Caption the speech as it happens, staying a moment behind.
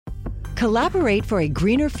Collaborate for a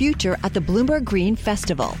greener future at the Bloomberg Green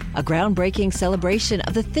Festival, a groundbreaking celebration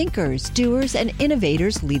of the thinkers, doers, and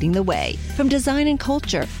innovators leading the way. From design and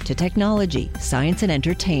culture to technology, science, and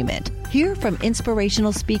entertainment. Hear from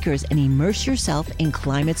inspirational speakers and immerse yourself in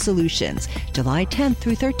climate solutions. July 10th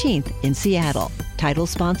through 13th in Seattle. Title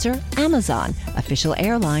sponsor, Amazon. Official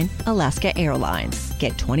airline, Alaska Airlines.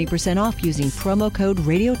 Get 20% off using promo code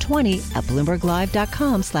Radio20 at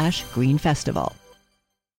BloombergLive.com/Green Festival.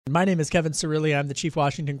 My name is Kevin Cirilli. I'm the chief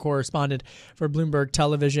Washington correspondent for Bloomberg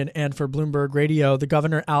Television and for Bloomberg Radio. The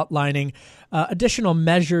governor outlining additional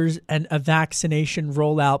measures and a vaccination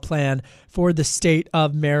rollout plan for the state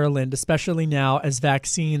of Maryland, especially now as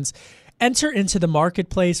vaccines enter into the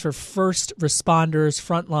marketplace for first responders,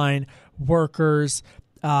 frontline workers,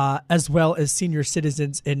 as well as senior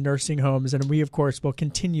citizens in nursing homes. And we, of course, will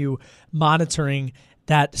continue monitoring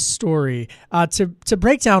that story. To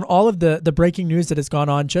break down all of the breaking news that has gone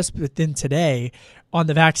on just within today on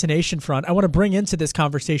the vaccination front, I want to bring into this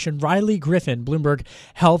conversation Riley Griffin, Bloomberg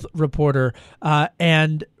health reporter.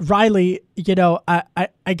 And Riley,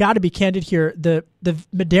 I got to be candid here. The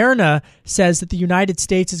Moderna says that the United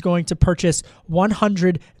States is going to purchase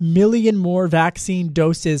 100 million more vaccine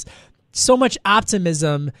doses. So much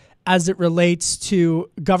optimism as it relates to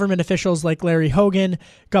government officials like Larry Hogan,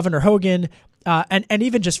 Governor Hogan, and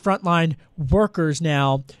even just frontline workers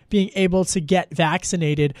now being able to get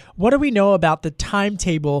vaccinated. What do we know about the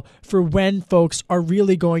timetable for when folks are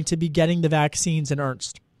really going to be getting the vaccines in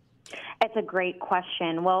earnest? It's a great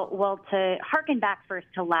question. Well, to harken back first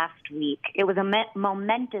to last week, it was a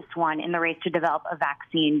momentous one in the race to develop a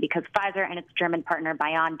vaccine because Pfizer and its German partner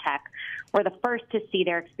BioNTech were the first to see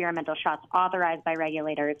their experimental shots authorized by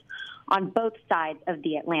regulators on both sides of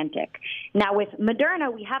the Atlantic. Now, with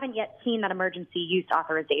Moderna, we haven't yet seen that emergency use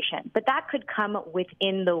authorization, but that could come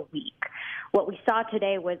within the week. What we saw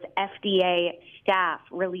today was FDA staff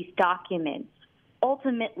release documents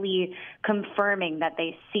ultimately confirming that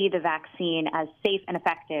they see the vaccine as safe and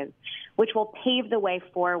effective, which will pave the way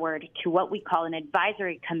forward to what we call an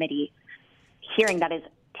advisory committee hearing that is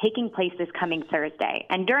taking place this coming Thursday.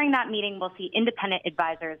 And during that meeting, we'll see independent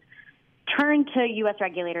advisors turn to U.S.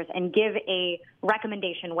 regulators and give a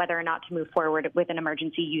recommendation whether or not to move forward with an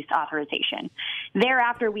emergency use authorization.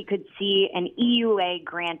 Thereafter, we could see an EUA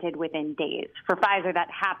granted within days. For Pfizer,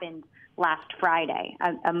 that happened last Friday,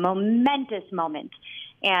 a momentous moment.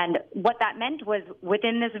 And what that meant was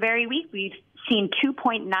within this very week, we've seen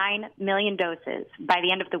 2.9 million doses. By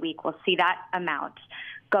the end of the week, we'll see that amount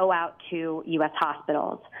go out to U.S.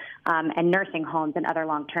 hospitals and nursing homes and other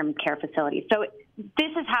long-term care facilities. So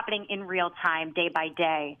this is happening in real time, day by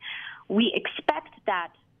day. We expect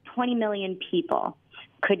that 20 million people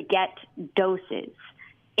could get doses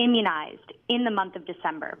immunized in the month of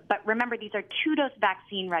December. But remember, these are two-dose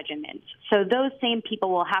vaccine regimens. So those same people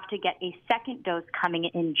will have to get a second dose coming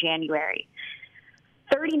in January.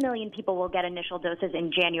 30 million people will get initial doses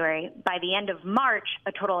in January. By the end of March,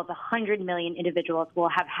 a total of 100 million individuals will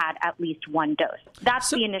have had at least one dose. That's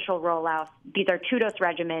the initial rollout. These are two-dose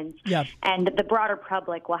regimens, and the broader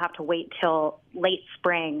public will have to wait till late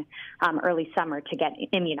spring, early summer to get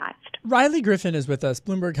immunized. Riley Griffin is with us,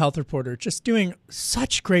 Bloomberg health reporter, just doing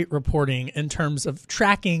such great reporting in terms of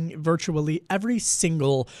tracking virtually every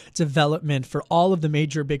single development for all of the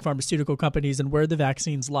major big pharmaceutical companies and where the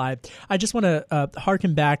vaccines lie. I just want to harken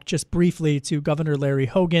back just briefly to Governor Larry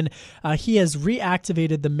Hogan. He has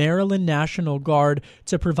reactivated the Maryland National Guard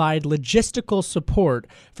to provide logistical support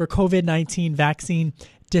for COVID-19 vaccine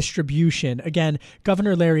distribution. Again,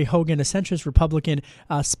 Governor Larry Hogan, a centrist Republican,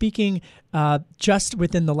 speaking just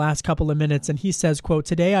within the last couple of minutes, and he says, quote,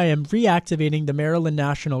 "Today I am reactivating the Maryland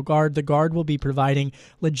National Guard. The Guard will be providing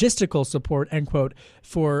logistical support," end quote,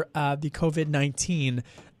 for the COVID-19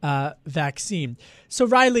 vaccine. So,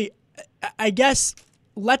 Riley, I guess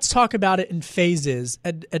let's talk about it in phases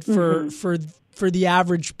for the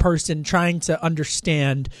average person trying to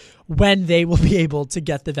understand when they will be able to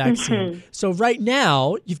get the vaccine. So right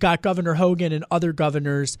now, you've got Governor Hogan and other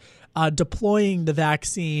governors deploying the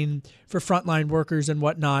vaccine for frontline workers and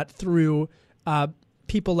whatnot through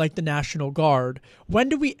people like the National Guard. When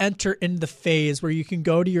do we enter in the phase where you can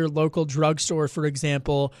go to your local drugstore, for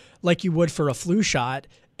example, like you would for a flu shot,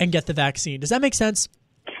 and get the vaccine? Does that make sense?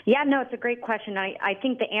 Yeah, no, it's a great question. I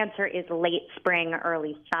think the answer is late spring,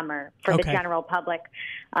 early summer for the general public.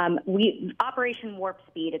 Operation Warp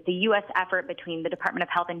Speed, it's a U.S. effort between the Department of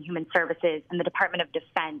Health and Human Services and the Department of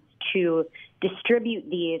Defense to distribute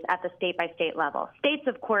these at the state-by-state level. States,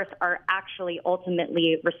 of course, are actually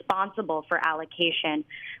ultimately responsible for allocation,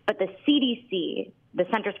 but the CDC the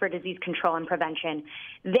Centers for Disease Control and Prevention,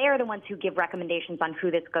 they're the ones who give recommendations on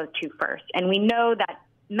who this goes to first. And we know that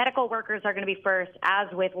medical workers are going to be first, as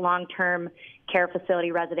with long-term care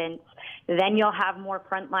facility residents. Then you'll have more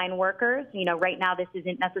frontline workers. Right now this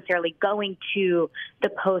isn't necessarily going to the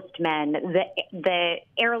postmen, the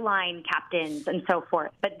airline captains, and so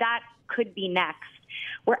forth. But that could be next.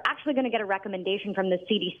 We're actually going to get a recommendation from the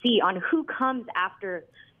CDC on who comes after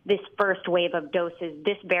this first wave of doses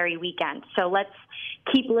this very weekend. So let's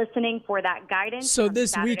keep listening for that guidance. So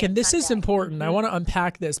this weekend, this is important. I want to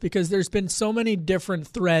unpack this because there's been so many different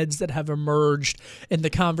threads that have emerged in the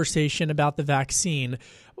conversation about the vaccine.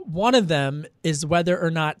 One of them is whether or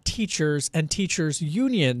not teachers and teachers'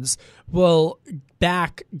 unions will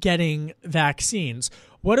back getting vaccines.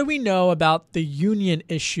 What do we know about the union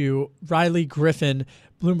issue, Riley Griffin,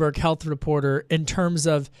 Bloomberg Health reporter, in terms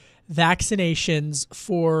of vaccinations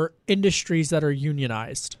for industries that are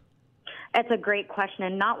unionized? It's a great question,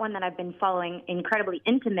 and not one that I've been following incredibly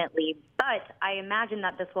intimately, but I imagine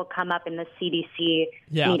that this will come up in the CDC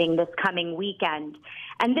meeting this coming weekend.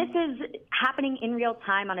 And this is happening in real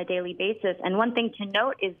time on a daily basis. And one thing to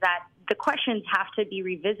note is that the questions have to be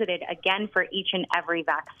revisited again for each and every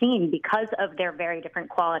vaccine because of their very different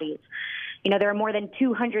qualities. There are more than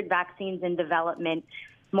 200 vaccines in development,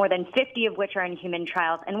 more than 50 of which are in human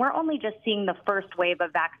trials, and we're only just seeing the first wave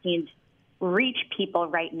of vaccines reach people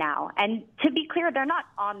right now. And to be clear, they're not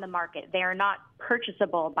on the market. They are not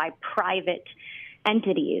purchasable by private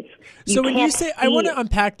entities. So when you say, I want to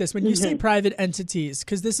unpack this, when you say private entities,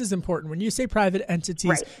 because this is important, when you say private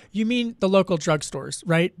entities, you mean the local drugstores,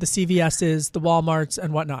 right? The CVS's, the Walmarts,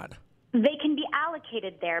 and whatnot. They can be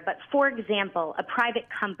allocated there, but for example, a private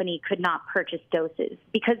company could not purchase doses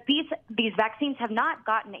because these vaccines have not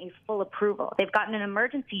gotten a full approval. They've gotten an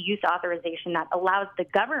emergency use authorization that allows the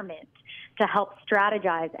government to help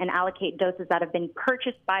strategize and allocate doses that have been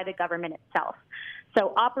purchased by the government itself.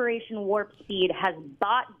 So Operation Warp Speed has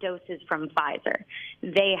bought doses from Pfizer.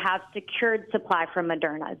 They have secured supply from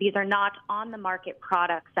Moderna. These are not on-the-market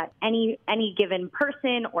products that any given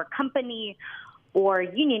person or company or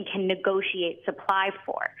union can negotiate supply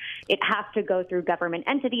for. It has to go through government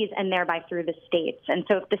entities and thereby through the states. And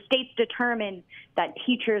so if the states determine that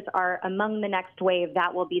teachers are among the next wave,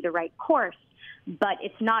 that will be the right course. But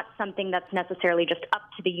it's not something that's necessarily just up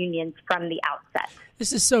to the unions from the outset.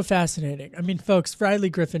 This is so fascinating. I mean, folks, Riley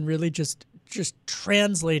Griffin really just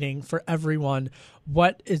translating for everyone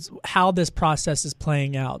how this process is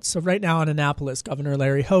playing out. So right now in Annapolis, Governor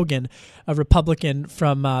Larry Hogan, a Republican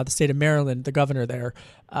from the state of Maryland, the governor there,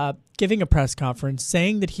 giving a press conference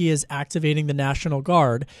saying that he is activating the National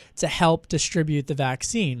Guard to help distribute the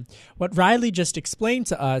vaccine. What Riley just explained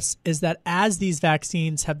to us is that as these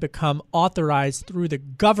vaccines have become authorized through the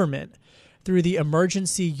government, through the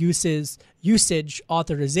emergency usage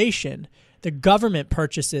authorization, the government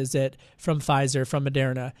purchases it from Pfizer, from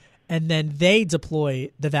Moderna, and then they deploy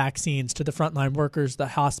the vaccines to the frontline workers, the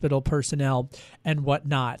hospital personnel, and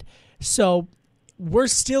whatnot. So we're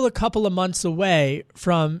still a couple of months away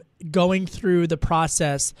from going through the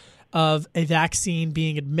process of a vaccine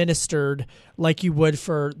being administered like you would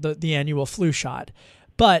for the annual flu shot.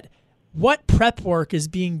 But what prep work is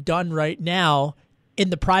being done right now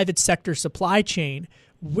in the private sector supply chain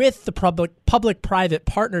with the public-private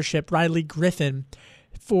partnership, Riley Griffin,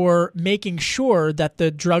 for making sure that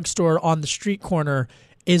the drugstore on the street corner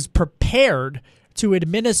is prepared to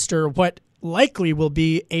administer what likely will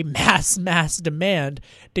be a mass demand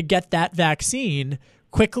to get that vaccine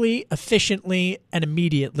quickly, efficiently, and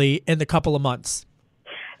immediately in the couple of months?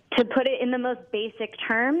 To put it in the most basic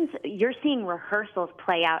terms, you're seeing rehearsals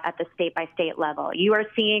play out at the state-by-state level. You are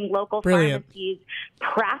seeing local pharmacies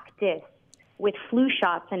practice with flu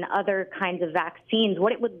shots and other kinds of vaccines,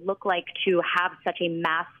 what it would look like to have such a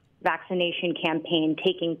mass vaccination campaign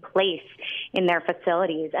taking place in their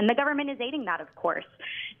facilities. And the government is aiding that, of course.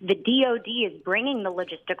 The DOD is bringing the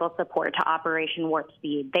logistical support to Operation Warp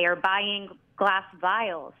Speed. They are buying glass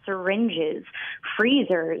vials, syringes,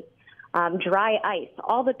 freezers, dry ice,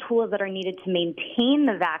 all the tools that are needed to maintain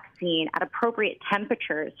the vaccine at appropriate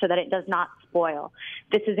temperatures so that it does not spoil.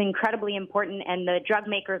 This is incredibly important, and the drug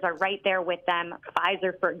makers are right there with them.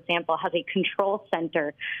 Pfizer, for example, has a control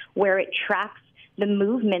center where it tracks the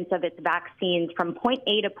movements of its vaccines from point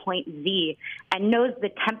A to point Z and knows the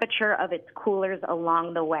temperature of its coolers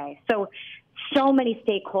along the way. So many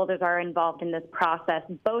stakeholders are involved in this process,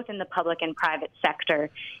 both in the public and private sector.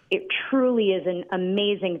 It truly is an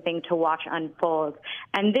amazing thing to watch unfold.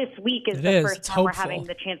 And this week is the first time we're having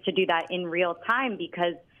the chance to do that in real time,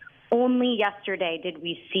 because only yesterday did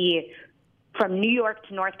we see from New York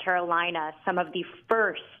to North Carolina some of the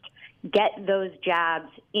first get those jabs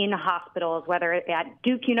in hospitals, whether at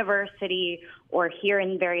Duke University or here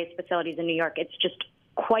in various facilities in New York. It's just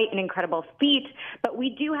quite an incredible feat, but we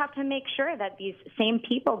do have to make sure that these same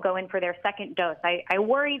people go in for their second dose. I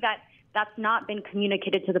worry that that's not been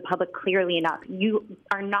communicated to the public clearly enough. You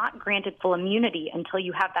are not granted full immunity until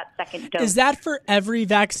you have that second dose. Is that for every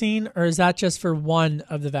vaccine, or is that just for one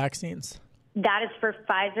of the vaccines? That is for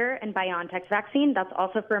Pfizer and BioNTech's vaccine. That's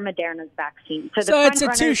also for Moderna's vaccine. So it's a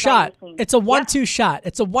 2-shot. It's a 1-2 shot.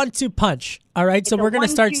 It's a 1-2 punch. All right. So we're going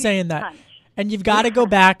to start saying that. Punch. And you've got to go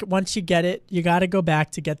back once you get it. You got to go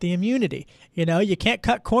back to get the immunity. You know, you can't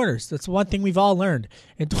cut corners. That's one thing we've all learned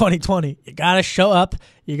in 2020. You got to show up.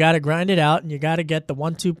 You got to grind it out, and you got to get the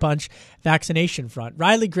 1-2 punch vaccination front.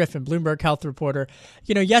 Riley Griffin, Bloomberg health reporter.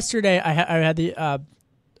 You know, yesterday I had an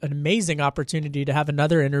amazing opportunity to have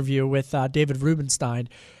another interview with David Rubenstein,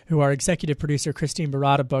 who our executive producer Christine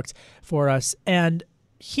Barada booked for us, and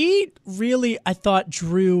he really, I thought,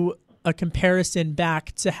 drew a comparison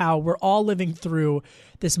back to how we're all living through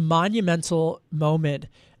this monumental moment.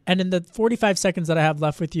 And in the 45 seconds that I have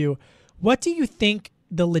left with you, what do you think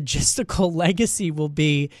the logistical legacy will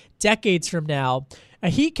be decades from now?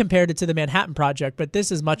 He compared it to the Manhattan Project, but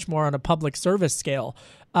this is much more on a public service scale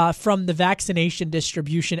from the vaccination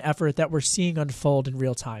distribution effort that we're seeing unfold in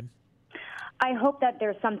real time. I hope that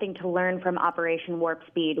there's something to learn from Operation Warp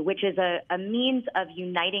Speed, which is a means of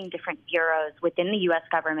uniting different bureaus within the U.S.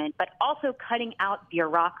 government, but also cutting out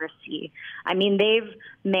bureaucracy. I mean, they've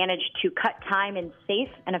managed to cut time in safe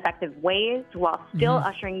and effective ways while still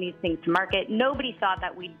ushering these things to market. Nobody thought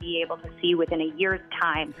that we'd be able to see within a year's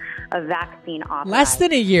time a vaccine authorized. Less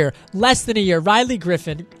than a year. Riley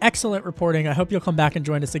Griffin, excellent reporting. I hope you'll come back and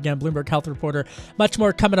join us again, Bloomberg Health Reporter. Much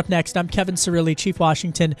more coming up next. I'm Kevin Cirilli, Chief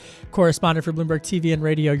Washington Correspondent for Bloomberg TV and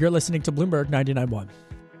Radio. You're listening to Bloomberg 99.1.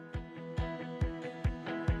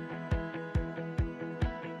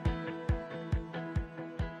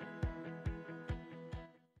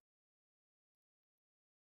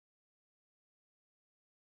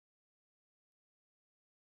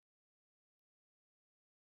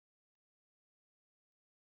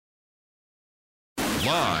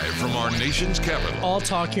 Live from our nation's capital. All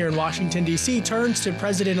talk here in Washington, D.C. turns to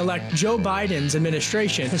President-elect Joe Biden's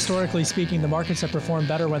administration. Historically speaking, the markets have performed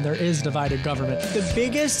better when there is divided government. The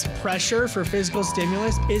biggest pressure for fiscal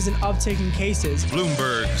stimulus is an uptick in cases.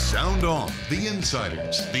 Bloomberg Sound On. The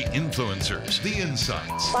insiders, the influencers, the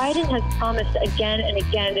insights. Biden has promised again and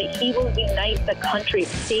again that he will unite the country.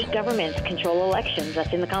 State governments control elections.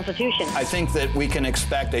 That's in the Constitution. I think that we can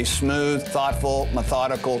expect a smooth, thoughtful,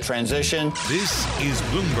 methodical transition. This is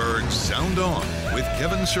Bloomberg Sound On with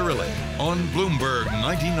Kevin Cirilli on Bloomberg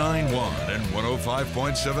 99.1 and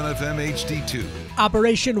 105.7 FM HD2.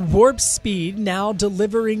 Operation Warp Speed now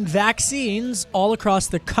delivering vaccines all across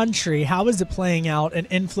the country. How is it playing out and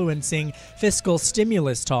influencing fiscal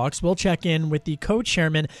stimulus talks? We'll check in with the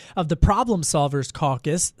co-chairman of the Problem Solvers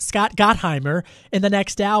Caucus, Scott Gottheimer, in the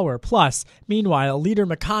next hour. Plus, meanwhile, Leader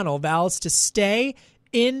McConnell vows to stay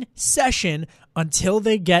in session until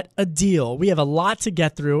they get a deal. We have a lot to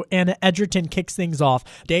get through. Anna Edgerton kicks things off.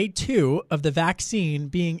 Day 2 of the vaccine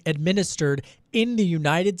being administered in the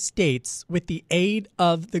United States with the aid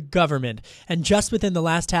of the government. And just within the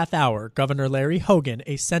last half hour, Governor Larry Hogan,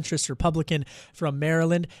 a centrist Republican from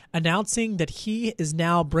Maryland, announcing that he is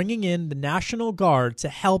now bringing in the National Guard to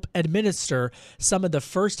help administer some of the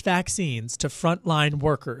first vaccines to frontline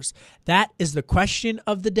workers. That is the question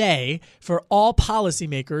of the day for all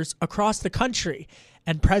policymakers across the country.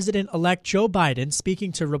 And President-elect Joe Biden,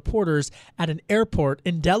 speaking to reporters at an airport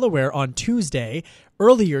in Delaware on Tuesday,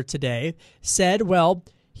 earlier today, said, well,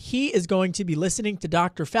 he is going to be listening to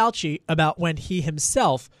Dr. Fauci about when he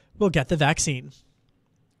himself will get the vaccine.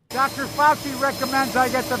 Dr. Fauci recommends I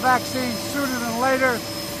get the vaccine sooner than later.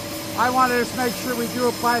 I want to just make sure we do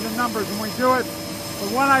apply the numbers when we do it. But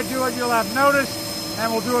when I do it, you'll have notice,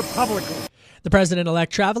 and we'll do it publicly. The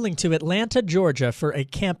president-elect traveling to Atlanta, Georgia for a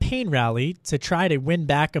campaign rally to try to win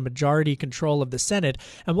back a majority control of the Senate,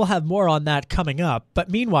 and we'll have more on that coming up.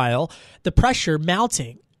 But meanwhile, the pressure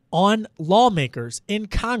mounting on lawmakers in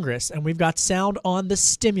Congress, and we've got sound on the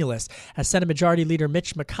stimulus as Senate Majority Leader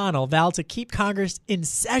Mitch McConnell vowed to keep Congress in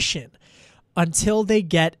session until they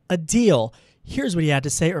get a deal. Here's what he had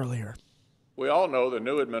to say earlier. We all know the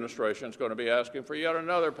new administration is going to be asking for yet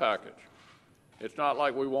another package. It's not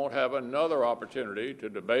like we won't have another opportunity to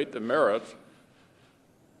debate the merits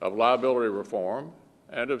of liability reform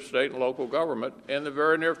and of state and local government in the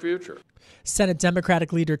very near future. Senate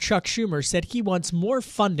Democratic leader Chuck Schumer said he wants more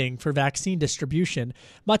funding for vaccine distribution,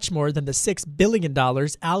 much more than the $6 billion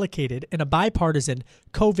allocated in a bipartisan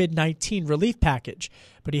COVID-19 relief package.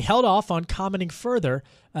 But he held off on commenting further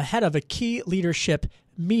ahead of a key leadership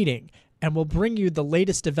meeting. And we'll bring you the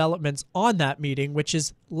latest developments on that meeting, which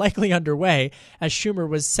is likely underway, as Schumer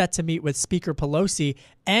was set to meet with Speaker Pelosi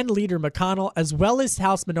and Leader McConnell, as well as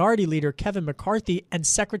House Minority Leader Kevin McCarthy and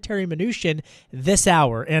Secretary Mnuchin this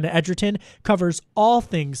hour. Anna Edgerton covers all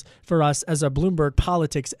things for us as a Bloomberg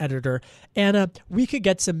politics editor. Anna, we could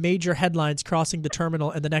get some major headlines crossing the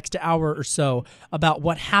terminal in the next hour or so about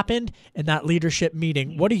what happened in that leadership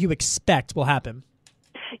meeting. What do you expect will happen?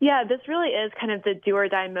 Yeah, this really is kind of the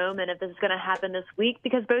do-or-die moment if this is going to happen this week,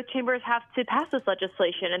 because both chambers have to pass this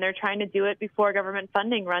legislation, and they're trying to do it before government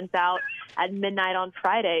funding runs out at midnight on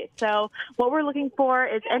Friday. So what we're looking for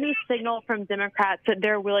is any signal from Democrats that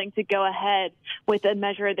they're willing to go ahead with a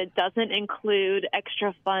measure that doesn't include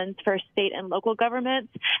extra funds for state and local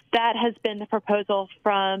governments. That has been the proposal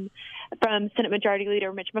from Senate Majority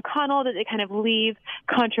Leader Mitch McConnell, that they kind of leave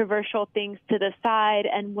controversial things to the side,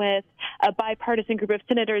 and with a bipartisan group of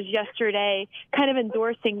senators yesterday kind of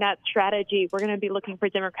endorsing that strategy, we're going to be looking for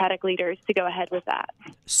Democratic leaders to go ahead with that.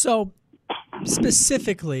 So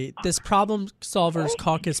specifically, this Problem Solvers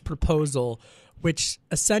Caucus proposal, which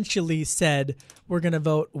essentially said we're going to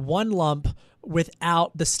vote one lump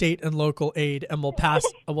without the state and local aid, and we'll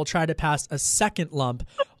try to pass a second lump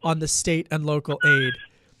on the state and local aid.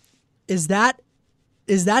 Is that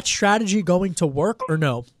strategy going to work or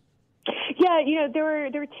no? Yeah, there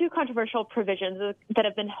were two controversial provisions that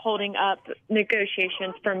have been holding up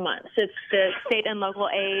negotiations for months. It's the state and local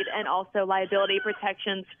aid and also liability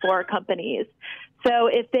protections for companies. So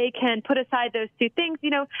if they can put aside those two things,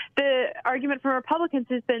 the argument from Republicans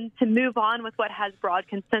has been to move on with what has broad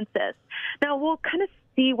consensus. Now, we'll kind of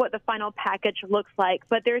see what the final package looks like,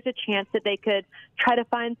 but there's a chance that they could try to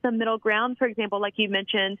find some middle ground. For example, like you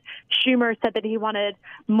mentioned, Schumer said that he wanted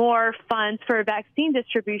more funds for vaccine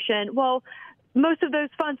distribution. Well, most of those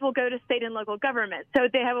funds will go to state and local government. So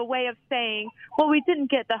they have a way of saying, well, we didn't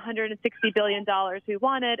get the $160 billion we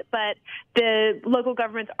wanted, but the local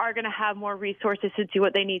governments are going to have more resources to do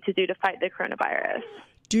what they need to do to fight the coronavirus.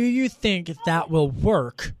 Do you think that will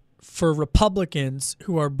work for Republicans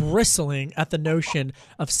who are bristling at the notion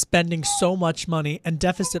of spending so much money, and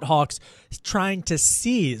deficit hawks trying to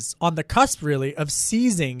seize, on the cusp really, of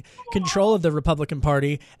seizing control of the Republican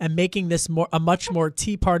Party and making this a much more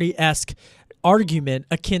Tea Party-esque argument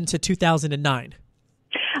akin to 2009?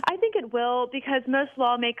 I think it will, because most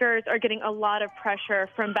lawmakers are getting a lot of pressure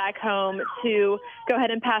from back home to go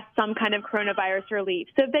ahead and pass some kind of coronavirus relief.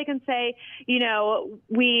 So if they can say,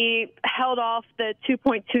 we held off the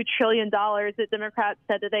 $2.2 trillion that Democrats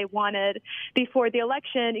said that they wanted before the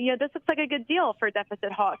election, this looks like a good deal for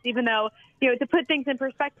deficit hawks, even though, to put things in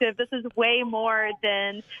perspective, this is way more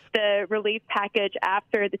than the relief package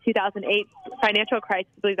after the 2008 financial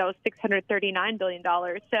crisis. I believe that was $639 billion.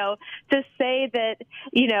 So to say that,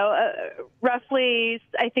 roughly,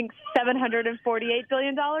 I think $748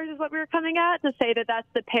 billion is what we were coming at, to say that that's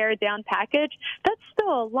the pared down package, that's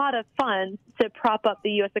still a lot of funds to prop up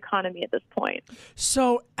the U.S. economy at this point.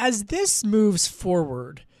 So as this moves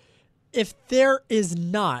forward, if there is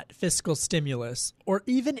not fiscal stimulus, or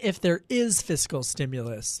even if there is fiscal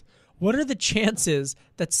stimulus, what are the chances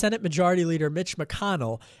that Senate Majority Leader Mitch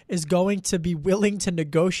McConnell is going to be willing to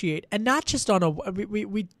negotiate, and not just on a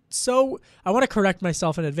I want to correct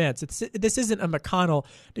myself in advance. This isn't a McConnell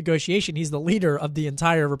negotiation. He's the leader of the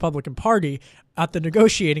entire Republican Party at the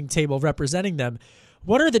negotiating table representing them.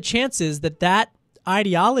 What are the chances that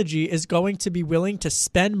ideology is going to be willing to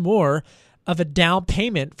spend more of a down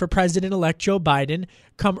payment for President-elect Joe Biden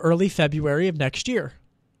come early February of next year?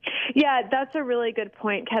 Yeah, that's a really good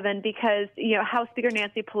point, Kevin, because, House Speaker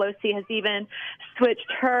Nancy Pelosi has even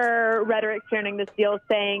switched her rhetoric surrounding this deal,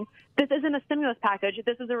 saying this isn't a stimulus package.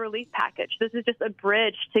 This is a relief package. This is just a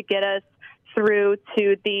bridge to get us through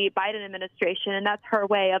to the Biden administration. And that's her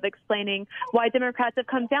way of explaining why Democrats have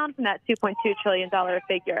come down from that $2.2 trillion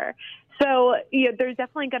figure. So, they're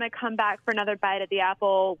definitely going to come back for another bite at the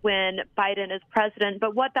apple when Biden is president.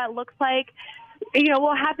 But what that looks like,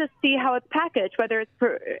 we'll have to see how it's packaged, whether it's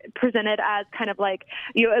presented as kind of like,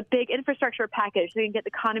 a big infrastructure package so you can get the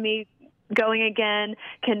economy going again,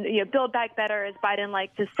 can build back better, as Biden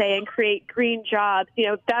likes to say, and create green jobs.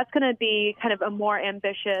 That's going to be kind of a more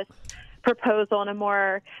ambitious proposal and a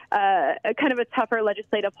more kind of a tougher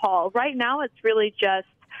legislative haul. Right now, it's really just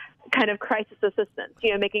kind of crisis assistance,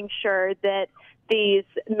 making sure that these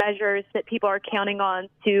measures that people are counting on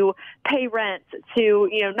to pay rent, to,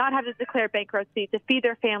 not have to declare bankruptcy, to feed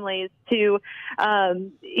their families, to,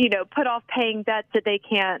 put off paying debts that they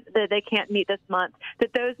can't meet this month,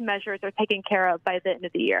 that those measures are taken care of by the end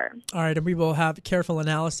of the year. All right, and we will have careful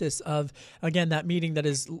analysis of, again, that meeting that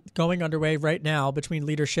is going underway right now between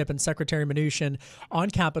leadership and Secretary Mnuchin on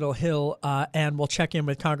Capitol Hill, and we'll check in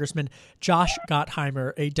with Congressman Josh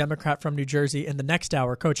Gottheimer, a Democrat from New Jersey, in the next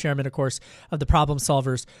hour, co-chairman, of course, of the Problem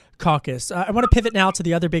Solvers Caucus. I want to pivot now to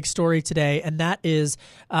the other big story today, and that is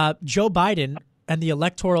Joe Biden and the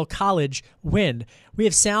Electoral College win. We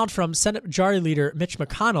have sound from Senate Majority Leader Mitch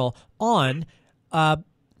McConnell on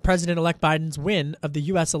President-elect Biden's win of the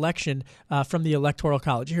U.S. election from the Electoral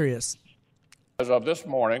College. Here he is. As of this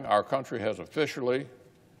morning, our country has officially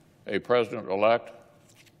a president-elect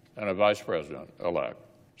and a vice president-elect.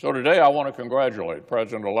 So today I want to congratulate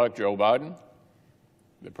President-elect Joe Biden.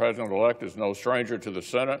 The president-elect is no stranger to the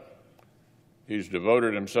Senate. He's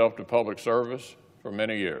devoted himself to public service for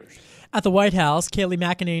many years. At the White House, Kayleigh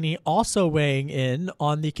McEnany also weighing in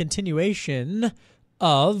on the continuation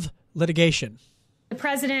of litigation. The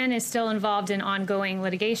president is still involved in ongoing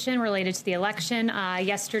litigation related to the election.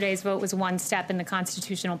 Yesterday's vote was one step in the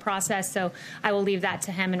constitutional process, so I will leave that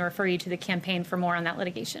to him and refer you to the campaign for more on that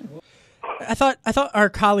litigation. I thought our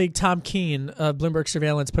colleague Tom Keene of Bloomberg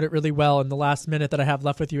Surveillance put it really well in the last minute that I have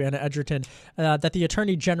left with you, Anna Edgerton, that the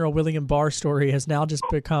Attorney General William Barr story has now just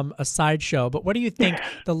become a sideshow. But what do you think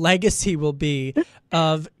the legacy will be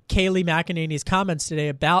of Kayleigh McEnany's comments today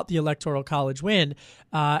about the Electoral College win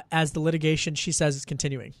as the litigation, she says, is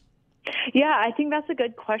continuing? Yeah, I think that's a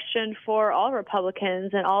good question for all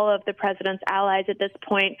Republicans and all of the president's allies at this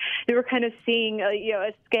point. We were kind of seeing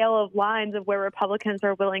a scale of lines of where Republicans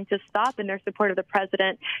are willing to stop in their support of the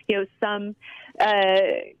president. Some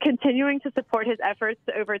continuing to support his efforts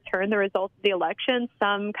to overturn the results of the election,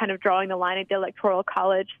 some kind of drawing the line at the Electoral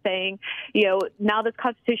College saying, now this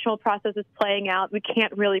constitutional process is playing out, we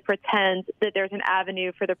can't really pretend that there's an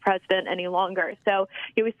avenue for the president any longer. So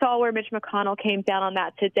we saw where Mitch McConnell came down on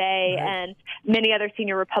that today, right, and many other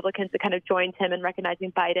senior Republicans that kind of joined him in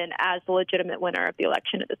recognizing Biden as the legitimate winner of the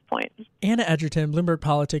election at this point. Anna Edgerton, Bloomberg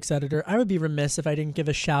Politics editor. I would be remiss if I didn't give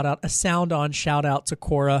a sound-on shout-out to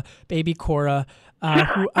Cora, baby Cora,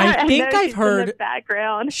 who I think I've heard. In the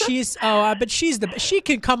background. She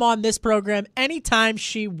can come on this program anytime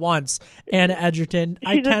she wants. Anna Edgerton,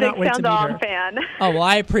 I cannot wait to meet her. Fan. Oh well,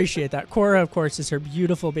 I appreciate that. Cora, of course, is her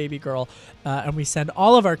beautiful baby girl, and we send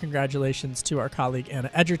all of our congratulations to our colleague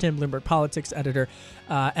Anna Edgerton, Bloomberg Politics editor,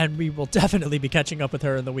 and we will definitely be catching up with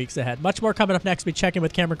her in the weeks ahead. Much more coming up next. We check in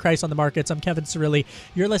with Cameron Kreis on the markets. I'm Kevin Cirilli.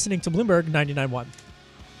 You're listening to Bloomberg 99.1.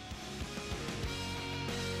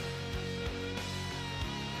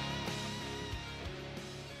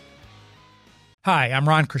 Hi, I'm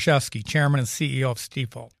Ron Kraszewski, Chairman and CEO of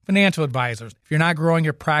Stifel. Financial advisors, if you're not growing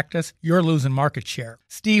your practice, you're losing market share.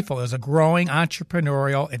 Stifel is a growing,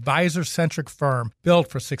 entrepreneurial, advisor-centric firm built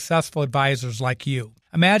for successful advisors like you.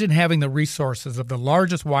 Imagine having the resources of the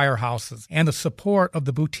largest wirehouses and the support of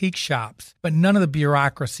the boutique shops, but none of the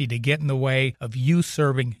bureaucracy to get in the way of you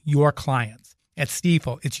serving your clients. At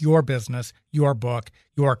Stifel, it's your business, your book,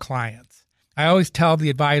 your clients. I always tell the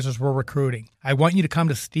advisors we're recruiting, I want you to come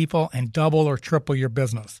to Stifel and double or triple your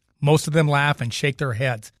business. Most of them laugh and shake their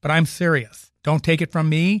heads, but I'm serious. Don't take it from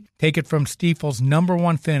me. Take it from Stifel's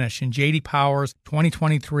 #1 finish in J.D. Power's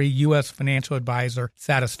 2023 U.S. Financial Advisor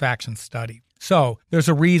Satisfaction Study. So, there's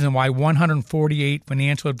a reason why 148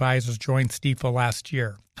 financial advisors joined Stifel last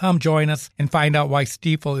year. Come join us and find out why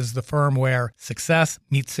Stifel is the firm where success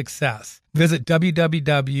meets success. Visit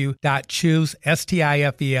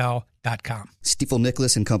www.choosestifel.com. Stifel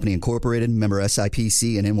Nicholas and Company Incorporated, member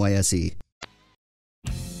SIPC and NYSE.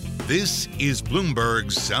 This is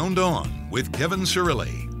Bloomberg Sound On with Kevin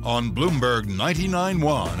Cirilli on Bloomberg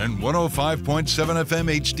 99.1 and 105.7 FM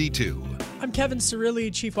HD2. I'm Kevin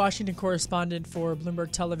Cirilli, Chief Washington Correspondent for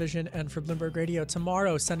Bloomberg Television and for Bloomberg Radio.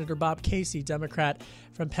 Tomorrow, Senator Bob Casey, Democrat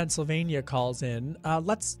from Pennsylvania, calls in.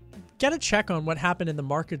 Let's get a check on what happened in the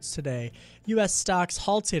markets today. U.S. stocks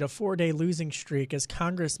halted a 4-day losing streak as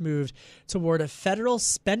Congress moved toward a federal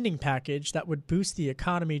spending package that would boost the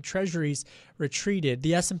economy. Treasuries retreated.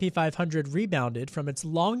 The S&P 500 rebounded from its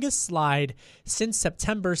longest slide since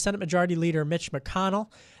September. Senate Majority Leader Mitch McConnell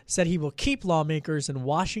said he will keep lawmakers in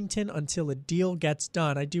Washington until a deal gets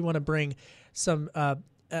done. I do want to bring some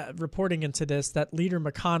reporting into this that Leader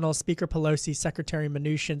McConnell, Speaker Pelosi, Secretary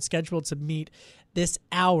Mnuchin scheduled to meet this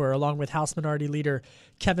hour along with House Minority Leader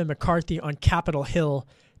Kevin McCarthy on Capitol Hill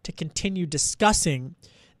to continue discussing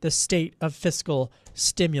the state of fiscal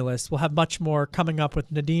stimulus. We'll have much more coming up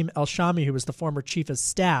with Nadeem El-Shami, who was the former chief of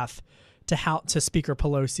staff to Speaker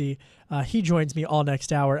Pelosi. He joins me all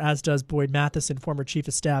next hour, as does Boyd Matheson, former chief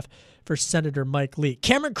of staff for Senator Mike Lee.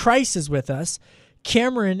 Cameron Kreis is with us.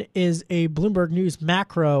 Cameron is a Bloomberg News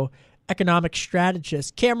macro economic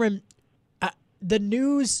strategist. Cameron, the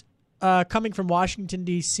news coming from Washington,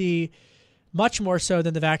 D.C., much more so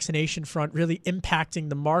than the vaccination front, really impacting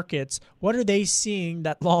the markets. What are they seeing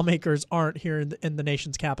that lawmakers aren't here in the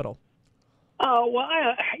nation's capital? Oh, well,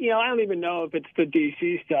 I don't even know if it's the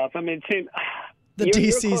D.C. stuff. I mean, the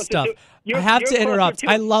D.C. stuff. I have to interrupt.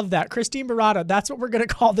 I love that. Christine Barada, that's what we're going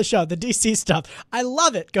to call the show, the D.C. stuff. I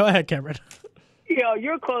love it. Go ahead, Cameron.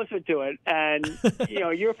 You're closer to it, and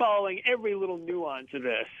you're following every little nuance of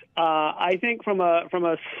this. I think from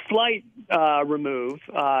a slight remove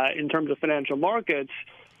in terms of financial markets,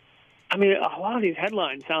 I mean, a lot of these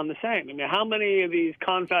headlines sound the same. I mean, how many of these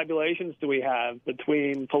confabulations do we have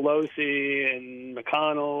between Pelosi and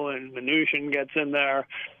McConnell and Mnuchin gets in there?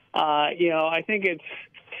 I think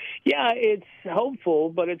it's hopeful,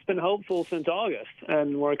 but it's been hopeful since August,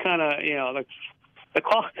 and we're kind of, the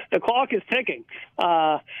clock is ticking.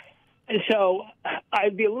 And so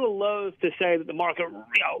I'd be a little loath to say that the market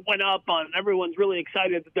went up on everyone's really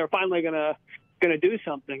excited that they're finally going to do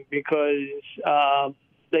something, because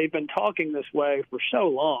they've been talking this way for so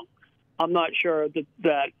long. I'm not sure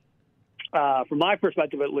that from my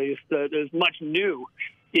perspective at least, there's much new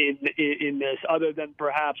in this, other than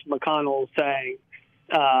perhaps McConnell saying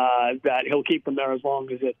that he'll keep them there as long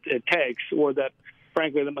as it takes, or that,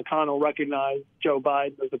 frankly, that McConnell recognized Joe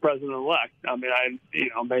Biden as the president-elect. I mean,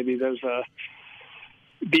 maybe there's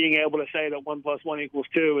being able to say that 1 + 1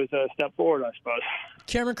 = 2 is a step forward, I suppose.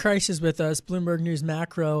 Cameron Kreis is with us, Bloomberg News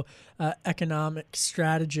macro economic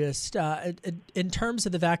strategist. In terms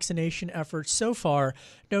of the vaccination efforts so far,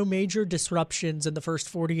 no major disruptions in the first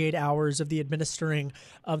 48 hours of the administering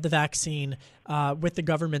of the vaccine with the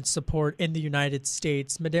government's support in the United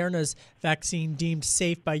States. Moderna's vaccine deemed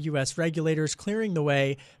safe by U.S. regulators, clearing the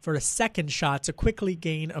way for a second shot to quickly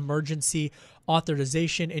gain emergency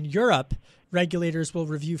authorization. In Europe, regulators will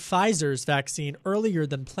review Pfizer's vaccine earlier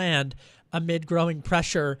than planned amid growing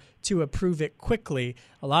pressure to approve it quickly.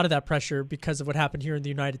 A lot of that pressure because of what happened here in the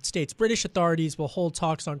United States. British authorities will hold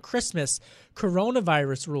talks on Christmas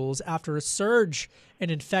coronavirus rules after a surge in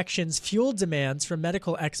infections fueled demands from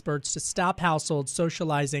medical experts to stop households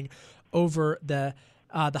socializing over the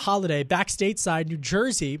holiday. Back stateside, New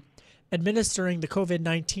Jersey administering the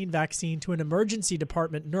COVID-19 vaccine to an emergency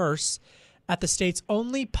department nurse at the state's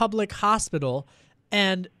only public hospital,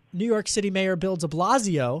 and New York City Mayor Bill de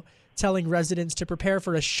Blasio telling residents to prepare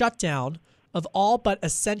for a shutdown of all but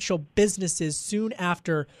essential businesses soon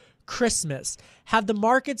after Christmas. Have the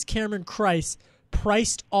markets, Cameron Kreis,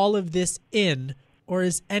 priced all of this in, or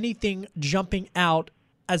is anything jumping out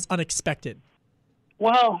as unexpected?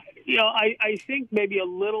 Well, I think maybe a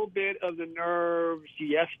little bit of the nerves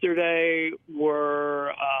yesterday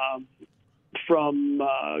were from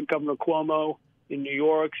Governor Cuomo in New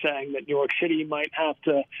York, saying that New York City might have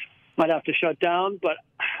to shut down. But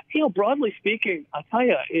broadly speaking, I'll tell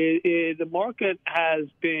you, the market has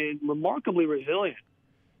been remarkably resilient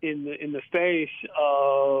in the face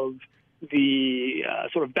of the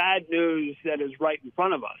sort of bad news that is right in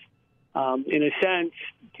front of us. In a sense,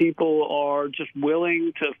 people are just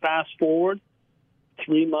willing to fast forward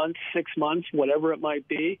 3 months, 6 months, whatever it might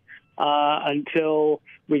be, until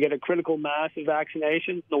we get a critical mass of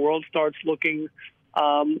vaccinations. The world starts looking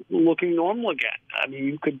normal again. I mean,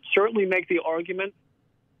 you could certainly make the argument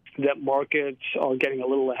that markets are getting a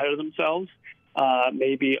little ahead of themselves,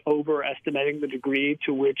 maybe overestimating the degree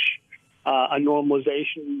to which a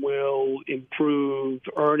normalization will improve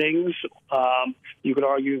earnings. You could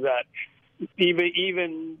argue that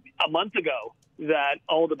even a month ago that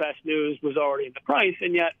all the best news was already in the price,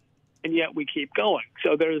 and yet we keep going.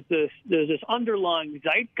 So there's this underlying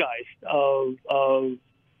zeitgeist of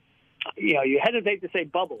you hesitate to say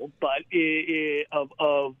bubble, but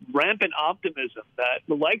of rampant optimism, that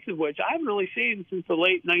the likes of which I haven't really seen since the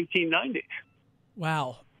late 1990s.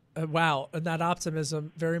 Wow. Wow. And that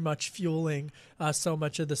optimism very much fueling so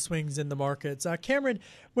much of the swings in the markets. Cameron,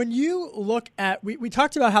 when you look at, we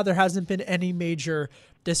talked about how there hasn't been any major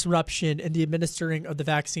disruption in the administering of the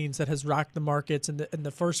vaccines that has rocked the markets in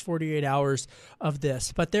the first 48 hours of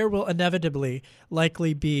this. But there will inevitably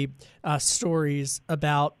likely be stories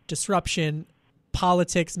about disruption,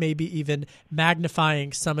 politics, maybe even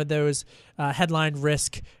magnifying some of those headline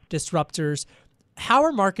risk disruptors. How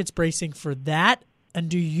are markets bracing for that? And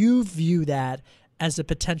do you view that as a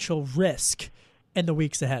potential risk in the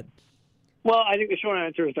weeks ahead? Well, I think the short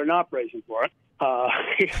answer is they're not bracing for it.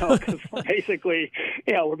 Because we're basically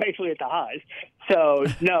at the highs. So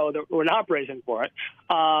no, we're not bracing for it.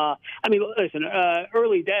 Listen,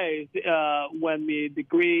 early days when the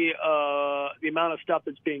degree, the amount of stuff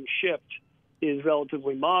that's being shipped is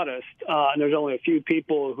relatively modest, and there's only a few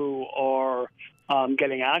people who are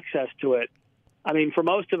getting access to it. I mean, for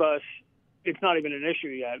most of us, it's not even an issue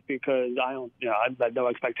yet because I've had no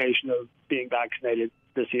expectation of being vaccinated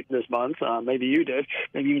this month. Maybe you did.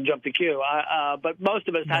 Maybe you can jump the queue. But most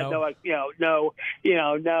of us had no expectation.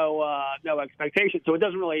 So it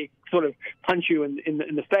doesn't really sort of punch you in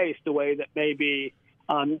the face the way that maybe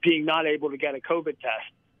being not able to get a COVID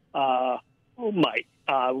test might,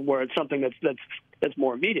 where it's something that's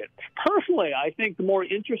more immediate. Personally, I think the more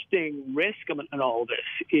interesting risk in all of this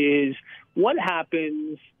is what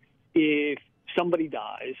happens if somebody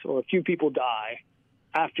dies or a few people die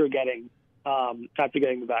after getting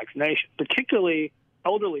the vaccination, particularly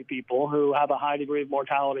elderly people who have a high degree of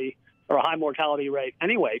mortality or a high mortality rate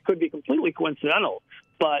anyway. It could be completely coincidental,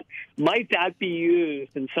 but might that be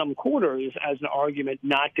used in some quarters as an argument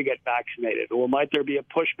not to get vaccinated, or might there be a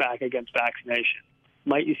pushback against vaccination?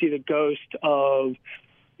 Might you see the ghost of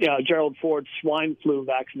Gerald Ford's swine flu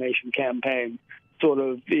vaccination campaign sort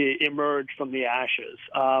of emerge from the ashes?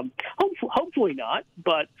 Hopefully not,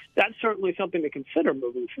 but that's certainly something to consider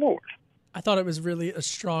moving forward. I thought it was really a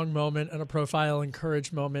strong moment and a profile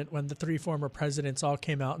encouraged moment when the three former presidents all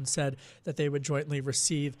came out and said that they would jointly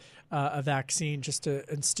receive a vaccine just to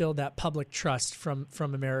instill that public trust from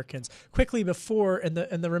Americans. Quickly before, in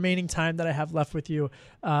the remaining time that I have left with you,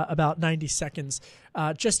 about 90 seconds,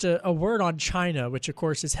 just a word on China, which of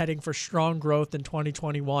course is heading for strong growth in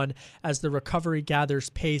 2021 as the recovery gathers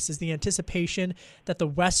pace. Is the anticipation that the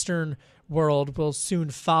Western world will soon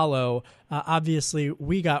follow? Obviously,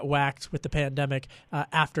 we got whacked with the pandemic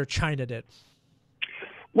after China did.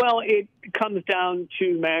 Well, it comes down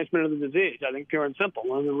to management of the disease. I think pure and simple.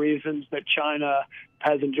 One of the reasons that China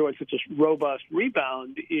has enjoyed such a robust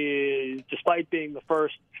rebound is, despite being the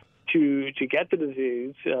first to get the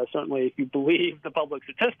disease, certainly if you believe the public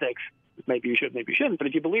statistics, maybe you should, maybe you shouldn't, but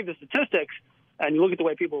if you believe the statistics and you look at the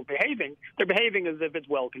way people are behaving, they're behaving as if it's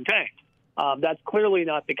well contained. That's clearly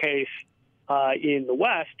not the case in the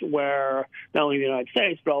West, where not only the United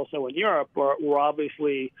States, but also in Europe, we're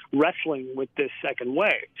obviously wrestling with this second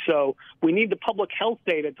wave. So we need the public health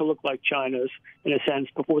data to look like China's, in a sense,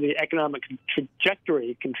 before the economic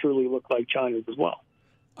trajectory can truly look like China's as well.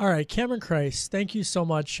 All right, Cameron Kreis, thank you so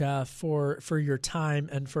much for your time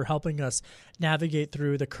and for helping us navigate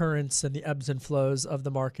through the currents and the ebbs and flows of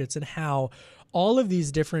the markets and how all of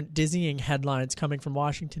these different dizzying headlines coming from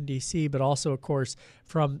Washington, D.C., but also, of course,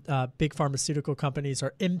 from big pharmaceutical companies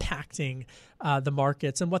are impacting the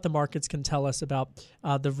markets and what the markets can tell us about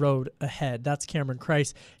the road ahead. That's Cameron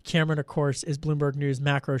Kreis. Cameron, of course, is Bloomberg News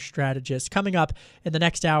macro strategist. Coming up in the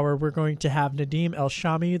next hour, we're going to have Nadeem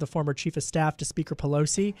El-Shami, the former chief of staff to Speaker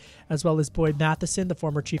Pelosi, as well as Boyd Matheson, the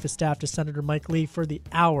former chief of staff to Senator Mike Lee, for the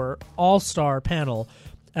Hour all-star panel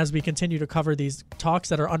as we continue to cover these talks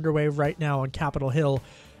that are underway right now on Capitol Hill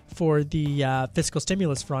for the fiscal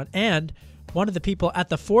stimulus front. And one of the people at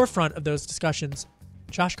the forefront of those discussions,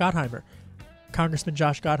 Josh Gottheimer, Congressman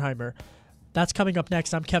Josh Gottheimer. That's coming up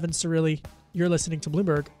next. I'm Kevin Cirilli. You're listening to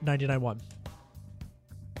Bloomberg 99.1.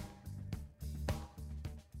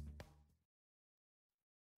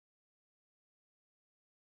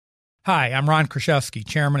 Hi, I'm Ron Kruszewski,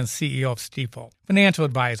 Chairman and CEO of Stifel. Financial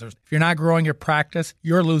advisors, if you're not growing your practice,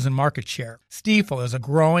 you're losing market share. Stifel is a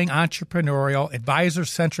growing entrepreneurial,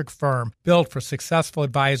 advisor-centric firm built for successful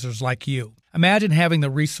advisors like you. Imagine having the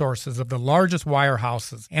resources of the largest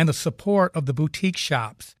wirehouses and the support of the boutique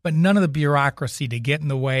shops, but none of the bureaucracy to get in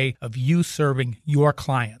the way of you serving your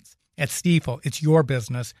clients. At Stifel, it's your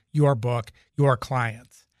business, your book, your clients.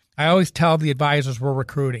 I always tell the advisors we're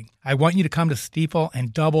recruiting, I want you to come to Stifel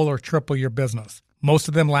and double or triple your business. Most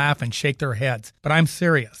of them laugh and shake their heads, but I'm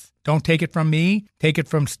serious. Don't take it from me. Take it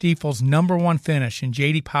from Stifel's #1 finish in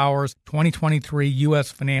J.D. Power's 2023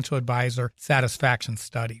 U.S. Financial Advisor Satisfaction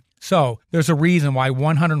Study. So, there's a reason why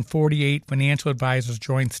 148 financial advisors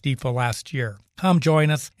joined Stifel last year. Come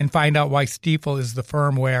join us and find out why Stifel is the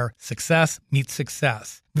firm where success meets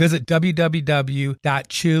success. Visit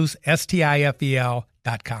www.choosestifel.com.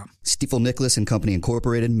 Stifel Nicholas and Company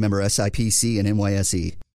Incorporated, member SIPC and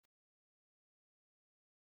NYSE.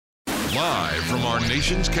 Live from our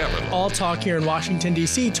nation's capital. All talk here in Washington,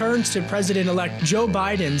 D.C. turns to President-elect Joe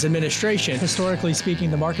Biden's administration. Historically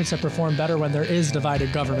speaking, the markets have performed better when there is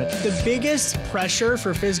divided government. The biggest pressure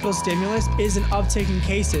for fiscal stimulus is an uptick in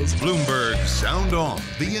cases. Bloomberg Sound On.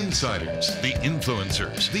 The insiders, the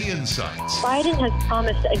influencers, the insights. Biden has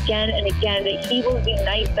promised again and again that he will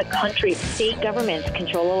unite the country. State governments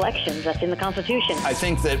control elections. That's in the Constitution. I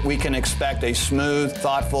think that we can expect a smooth,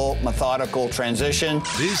 thoughtful, methodical transition.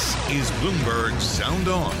 This is Bloomberg Sound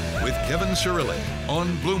On with Kevin Cirilli on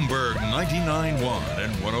Bloomberg 99.1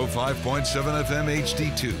 and 105.7 FM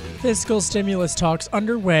HD2. Fiscal stimulus talks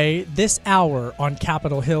underway this hour on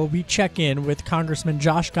Capitol Hill. We check in with Congressman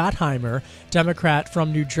Josh Gottheimer, Democrat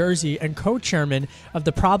from New Jersey and co-chairman of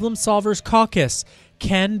the Problem Solvers Caucus.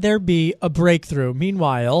 Can there be a breakthrough?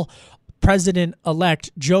 Meanwhile,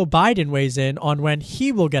 President-elect Joe Biden weighs in on when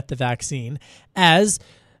he will get the vaccine as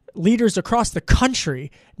leaders across the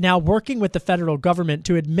country now working with the federal government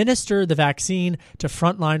to administer the vaccine to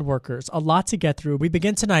frontline workers. A lot to get through. We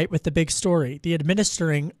begin tonight with the big story, the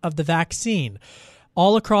administering of the vaccine.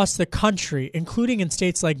 All across the country, including in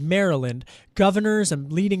states like Maryland, governors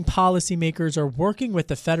and leading policymakers are working with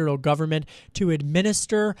the federal government to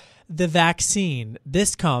administer the vaccine.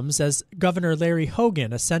 This comes as Governor Larry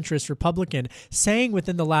Hogan, a centrist Republican, saying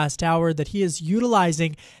within the last hour that he is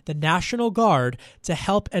utilizing the National Guard to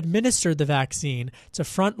help administer the vaccine to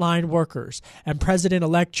frontline workers. And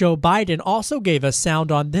President-elect Joe Biden also gave us sound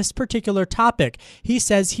on this particular topic. He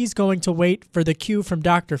says he's going to wait for the cue from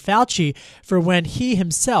Dr. Fauci for when he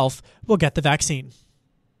himself will get the vaccine.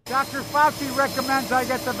 Dr. Fauci recommends I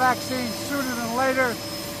get the vaccine sooner than later.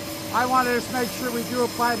 I want to just make sure we do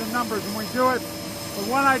apply the numbers when we do it. But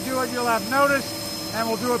when I do it, you'll have notice, and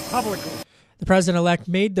we'll do it publicly. The president-elect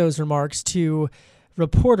made those remarks to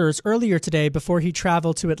reporters earlier today before he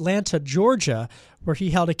traveled to Atlanta, Georgia, where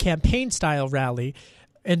he held a campaign-style rally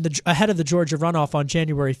ahead of the Georgia runoff on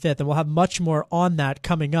January 5th, and we'll have much more on that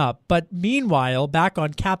coming up. But meanwhile, back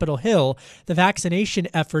on Capitol Hill, the vaccination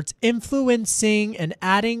efforts influencing and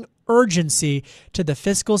adding urgency to the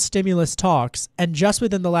fiscal stimulus talks. And just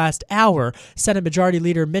within the last hour, Senate Majority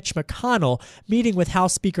Leader Mitch McConnell meeting with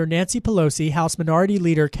House Speaker Nancy Pelosi, House Minority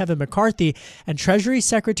Leader Kevin McCarthy, and Treasury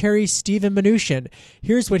Secretary Steven Mnuchin.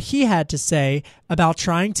 Here's what he had to say about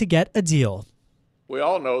trying to get a deal. We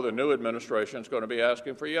all know the new administration is going to be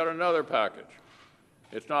asking for yet another package.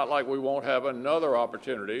 It's not like we won't have another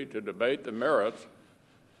opportunity to debate the merits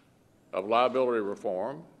of liability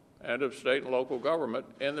reform and of state and local government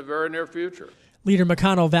in the very near future. Leader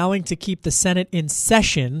McConnell vowing to keep the Senate in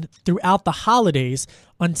session throughout the holidays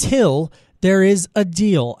until there is a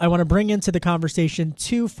deal. I want to bring into the conversation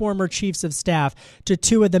two former chiefs of staff to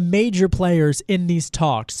two of the major players in these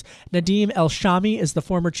talks. Nadeem El-Shami is the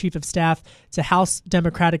former chief of staff to House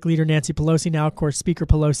Democratic leader Nancy Pelosi, now, of course, Speaker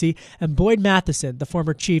Pelosi, and Boyd Matheson, the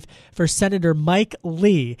former chief for Senator Mike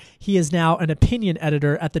Lee. He is now an opinion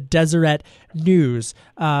editor at the Deseret News.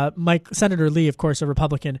 Senator Lee, of course, a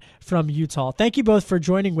Republican from Utah. Thank you both for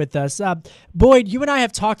joining with us. Boyd, you and I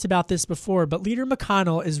have talked about this before, but Leader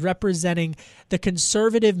McConnell is representing the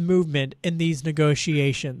conservative movement in these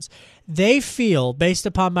negotiations. They feel, based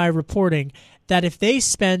upon my reporting, that if they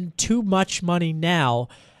spend too much money now,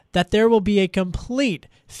 that there will be a complete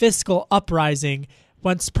fiscal uprising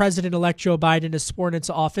once President-elect Joe Biden is sworn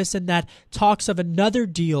into office, and that talks of another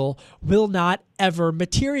deal will not ever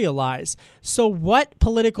materialize. So what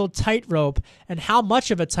political tightrope and how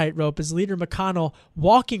much of a tightrope is Leader McConnell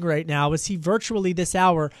walking right now as he virtually this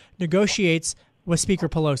hour negotiates with Speaker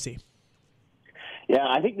Pelosi? Yeah,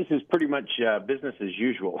 I think this is pretty much business as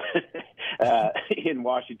usual in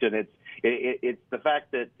Washington. It's the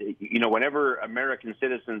fact that, whenever American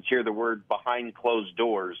citizens hear the word behind closed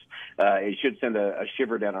doors, it should send a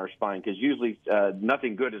shiver down our spine, because usually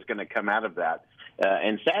nothing good is going to come out of that.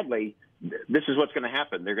 And sadly, this is what's going to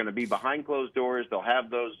happen. They're going to be behind closed doors. They'll have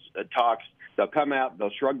those talks. They'll come out.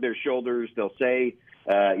 They'll shrug their shoulders. They'll say,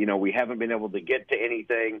 we haven't been able to get to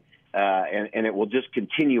anything. And it will just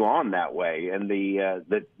continue on that way. And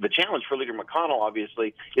the challenge for Leader McConnell,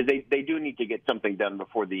 obviously, is they do need to get something done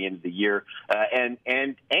before the end of the year, and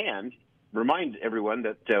remind everyone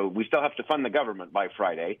that we still have to fund the government by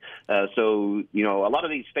Friday. So a lot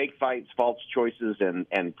of these fake fights, false choices,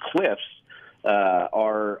 and cliffs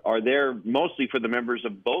are there mostly for the members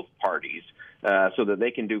of both parties, so that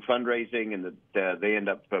they can do fundraising and that they end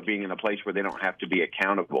up being in a place where they don't have to be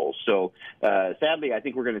accountable. So sadly, I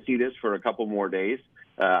think we're going to see this for a couple more days.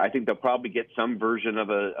 I think they'll probably get some version of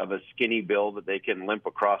a skinny bill that they can limp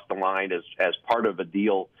across the line as part of a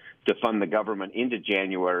deal to fund the government into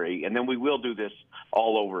January. And then we will do this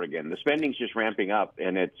all over again. The spending's just ramping up,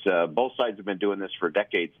 and it's both sides have been doing this for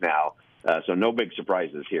decades now. So no big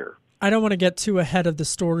surprises here. I don't want to get too ahead of the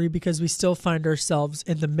story because we still find ourselves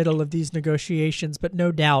in the middle of these negotiations, but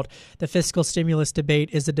no doubt the fiscal stimulus debate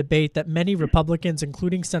is a debate that many Republicans,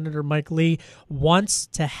 including Senator Mike Lee, wants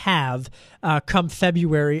to have come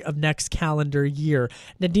February of next calendar year.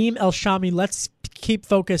 Nadeem El-Shami, let's keep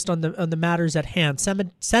focused on the matters at hand.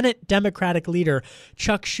 Senate Democratic leader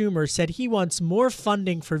Chuck Schumer said he wants more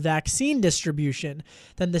funding for vaccine distribution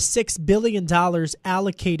than the $6 billion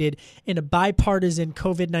allocated in a bipartisan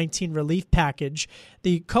COVID-19 relief package.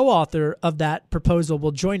 The co-author of that proposal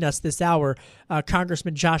will join us this hour,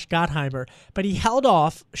 Congressman Josh Gottheimer. But he held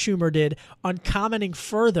off, Schumer did, on commenting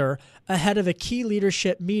further ahead of a key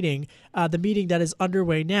leadership meeting, the meeting that is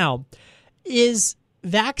underway now. Is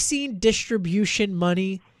vaccine distribution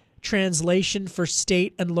money translation for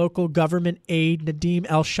state and local government aid, Nadeem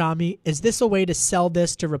El-Shami? Is this a way to sell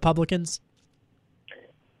this to Republicans?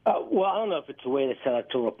 Well, I don't know if it's a way to sell it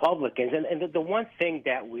to Republicans. And the one thing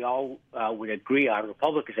that we all would agree on,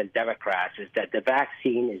 Republicans and Democrats, is that the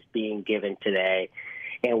vaccine is being given today,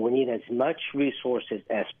 and we need as much resources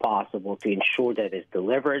as possible to ensure that it's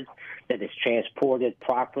delivered, that it's transported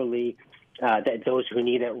properly, that those who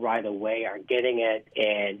need it right away are getting it,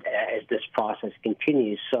 and as this process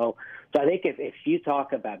continues. So I think if you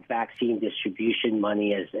talk about vaccine distribution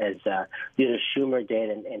money as Leader Schumer did,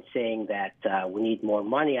 and saying that we need more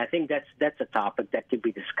money, I think that's a topic that could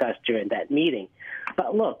be discussed during that meeting.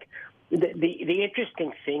 But look, the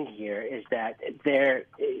interesting thing here is that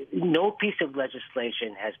no piece of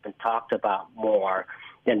legislation has been talked about more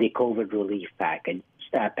than the COVID relief package.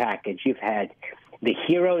 You've had the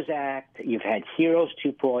HEROES Act, you've had HEROES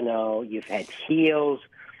 2.0, you've had HEALS,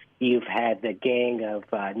 you've had the Gang of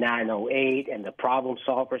 908 and the Problem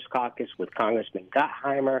Solvers Caucus with Congressman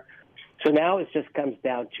Gottheimer. So now it just comes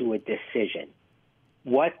down to a decision.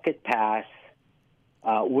 What could pass?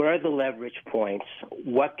 Where are the leverage points?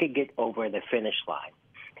 What could get over the finish line?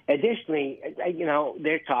 Additionally,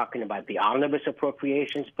 they're talking about the omnibus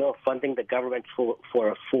appropriations bill funding the government for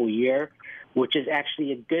a full year, which is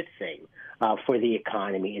actually a good thing for the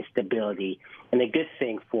economy and stability, and a good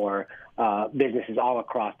thing for businesses all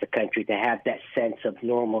across the country to have that sense of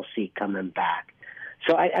normalcy coming back.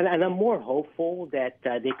 So I'm more hopeful that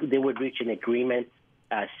they would reach an agreement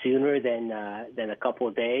sooner than a couple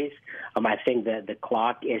of days. I think that the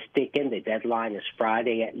clock is ticking. The deadline is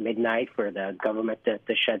Friday at midnight for the government to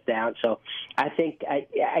shut down. So I think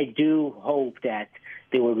I do hope that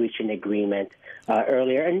they will reach an agreement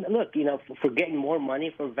earlier. And look, for getting more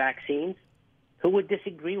money for vaccines, who would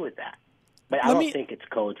disagree with that? But I don't think it's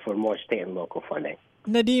code for more state and local funding.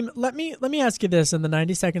 Nadeem, let me ask you this in the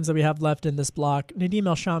 90 seconds that we have left in this block. Nadeem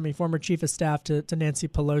El-Shami, former chief of staff to Nancy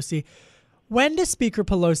Pelosi. When does Speaker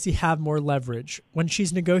Pelosi have more leverage? When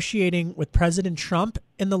she's negotiating with President Trump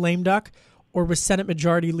in the lame duck, or with Senate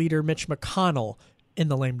Majority Leader Mitch McConnell in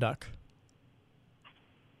the lame duck?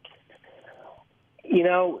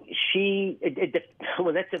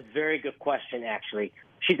 Well, that's a very good question, actually.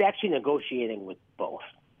 She's actually negotiating with both,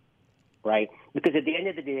 right? Because at the end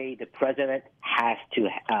of the day, the president has to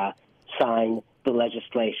sign the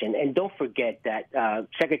legislation. And don't forget that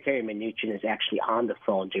Secretary Mnuchin is actually on the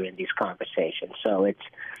phone during these conversations. So it's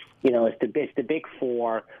the big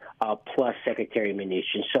four plus Secretary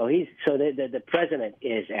Mnuchin. So the president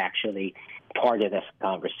is actually part of this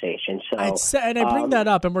conversation. So I bring that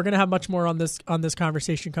up, and we're going to have much more on this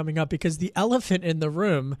conversation coming up, because the elephant in the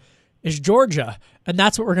room is Georgia, and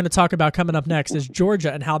that's what we're going to talk about coming up next. Is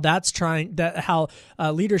Georgia and how how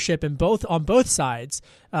leadership on both sides,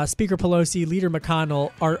 Speaker Pelosi, Leader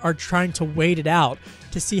McConnell, are trying to wait it out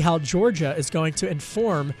to see how Georgia is going to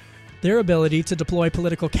inform their ability to deploy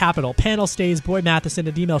political capital. Panel stays Boyd Matheson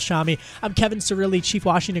and Nadeem El-Shami. I'm Kevin Cirilli, Chief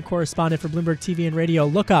Washington Correspondent for Bloomberg TV and Radio.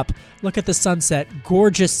 Look at the sunset,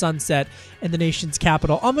 gorgeous sunset in the nation's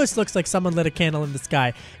capital. Almost looks like someone lit a candle in the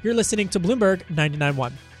sky. You're listening to Bloomberg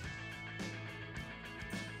 99.1.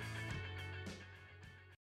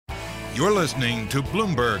 You're listening to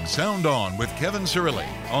Bloomberg Sound On with Kevin Cirilli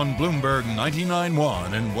on Bloomberg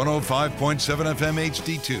 99.1 and 105.7 FM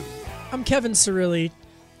HD2. I'm Kevin Cirilli,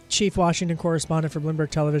 Chief Washington Correspondent for Bloomberg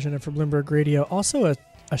Television and for Bloomberg Radio, also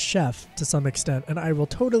a chef to some extent, and I will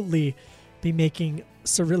totally be making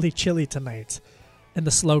Cirilli chili tonight in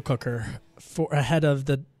the slow cooker ahead of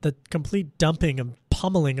the complete dumping and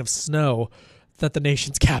pummeling of snow that the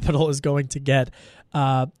nation's capital is going to get,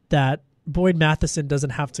 that Boyd Matheson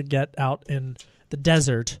doesn't have to get out in the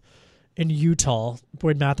desert in Utah.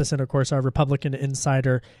 Boyd Matheson, of course, our Republican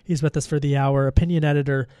insider. He's with us for the hour, opinion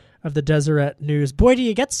editor of the Deseret News. Boyd, do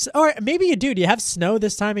you get, or maybe you do. Do you have snow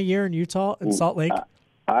this time of year in Utah, in Salt Lake?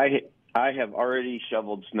 I have already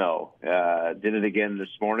shoveled snow. Did it again this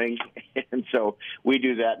morning. And so we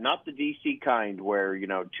do that, not the D.C. kind where,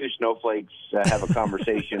 two snowflakes have a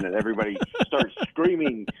conversation and everybody starts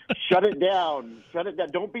screaming, shut it down,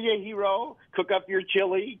 don't be a hero, cook up your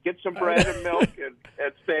chili, get some bread and milk, and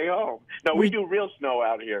stay home. No, we do real snow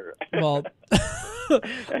out here. Well,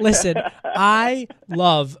 listen, I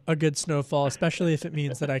love a good snowfall, especially if it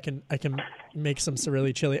means that I can make some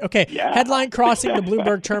Cirilli chili. Okay, yeah. Headline crossing the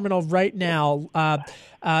Bloomberg terminal right now.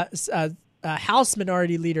 House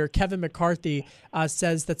Minority Leader Kevin McCarthy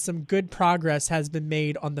says that some good progress has been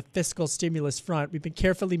made on the fiscal stimulus front. We've been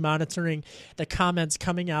carefully monitoring the comments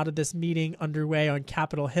coming out of this meeting underway on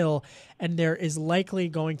Capitol Hill, and there is likely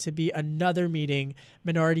going to be another meeting,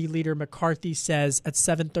 Minority Leader McCarthy says, at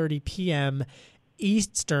 7:30 p.m.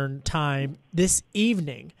 Eastern Time this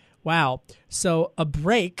evening. Wow. So a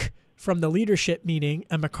break from the leadership meeting,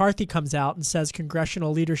 and McCarthy comes out and says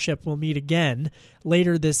congressional leadership will meet again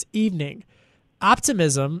later this evening.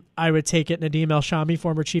 Optimism, I would take it, Nadeem El-Shami,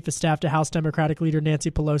 former chief of staff to House Democratic leader Nancy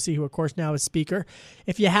Pelosi, who of course now is speaker.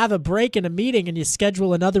 If you have a break in a meeting and you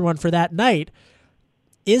schedule another one for that night,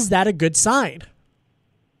 is that a good sign?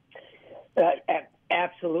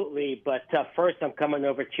 Absolutely, but first I'm coming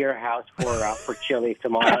over to your house for chili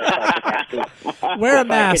tomorrow. Wear a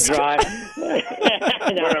mask. Wear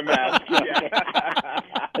a mask.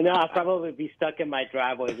 No, I'll probably be stuck in my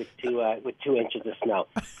driveway with 2 inches of snow.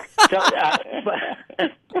 So,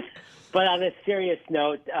 but on a serious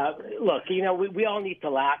note, look, we all need to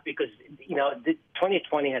laugh because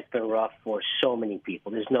 2020 has been rough for so many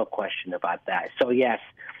people. There's no question about that. So yes,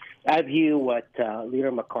 I view what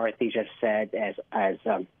Leader McCarthy just said as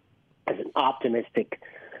an optimistic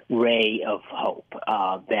ray of hope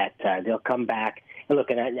that they'll come back. And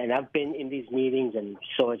look, and I've been in these meetings, and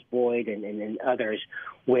so has Boyd and others,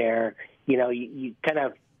 where you kind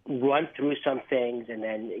of run through some things, and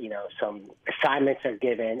then some assignments are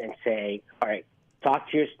given, and say, all right, talk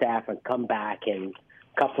to your staff and come back in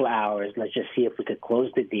a couple of hours. Let's just see if we could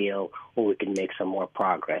close the deal or we can make some more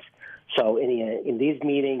progress. So in these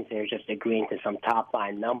meetings, they're just agreeing to some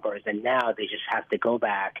top-line numbers, and now they just have to go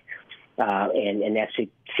back and actually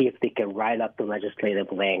see if they can write up the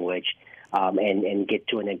legislative language and get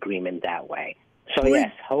to an agreement that way. So,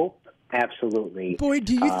 yes, hope, absolutely. Boyd,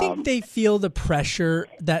 do you think they feel the pressure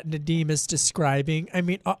that Nadeem is describing? I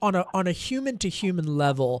mean, on a human-to-human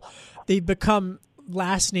level, they've become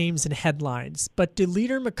last names and headlines. But do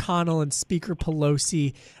Leader McConnell and Speaker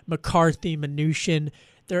Pelosi, McCarthy, Mnuchin,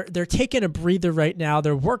 they're taking a breather right now.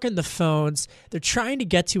 They're working the phones. They're trying to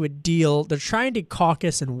get to a deal. They're trying to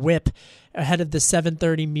caucus and whip ahead of the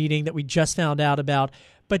 7:30 meeting that we just found out about.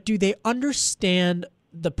 But do they understand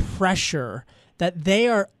the pressure that they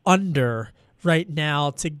are under right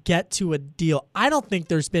now to get to a deal? I don't think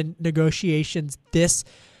there's been negotiations this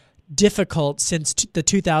difficult since the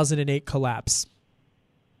 2008 collapse.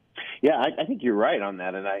 Yeah, I think you're right on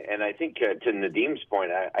that, and I think to Nadeem's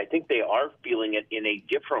point, I think they are feeling it in a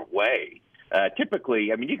different way.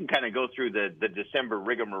 Typically, I mean, you can kind of go through the December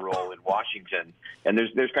rigmarole in Washington, and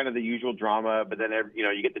there's kind of the usual drama, but then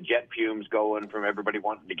you get the jet fumes going from everybody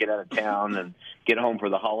wanting to get out of town and get home for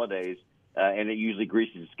the holidays, and it usually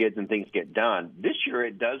greases skids and things get done. This year,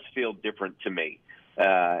 it does feel different to me,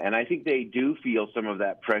 and I think they do feel some of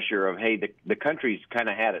that pressure of, hey, the country's kind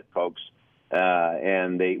of had it, folks.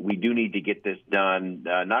 And we do need to get this done,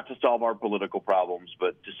 not to solve our political problems,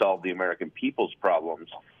 but to solve the American people's problems.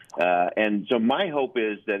 And so my hope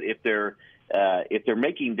is that if they're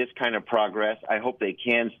making this kind of progress, I hope they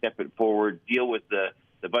can step it forward, deal with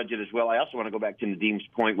the budget as well. I also want to go back to Nadeem's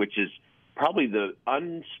point, which is probably the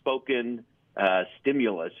unspoken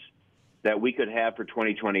stimulus that we could have for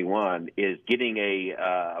 2021 is getting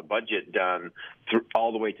a budget done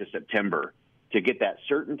all the way to September, to get that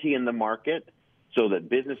certainty in the market so that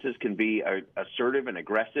businesses can be assertive and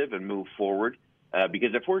aggressive and move forward.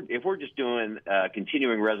 Because if we're just doing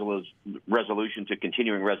continuing resolution to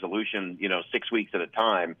continuing resolution, 6 weeks at a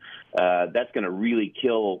time, that's going to really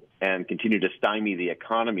kill and continue to stymie the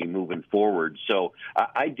economy moving forward. So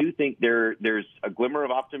I do think there's a glimmer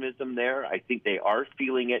of optimism there. I think they are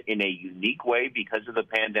feeling it in a unique way because of the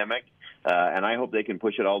pandemic, and I hope they can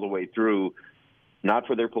push it all the way through. Not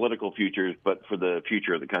for their political futures, but for the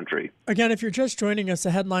future of the country. Again, if you're just joining us,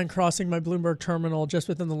 a headline crossing my Bloomberg terminal just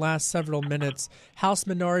within the last several minutes. House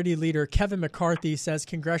Minority Leader Kevin McCarthy says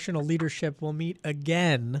congressional leadership will meet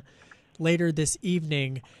again later this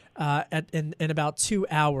evening. In about 2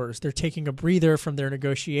 hours. They're taking a breather from their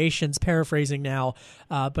negotiations, paraphrasing now,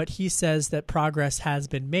 but he says that progress has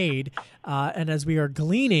been made. And as we are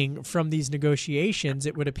gleaning from these negotiations,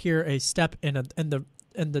 it would appear a step in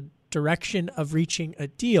the direction of reaching a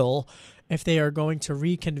deal if they are going to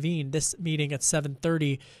reconvene. This meeting at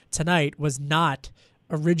 7:30 tonight was not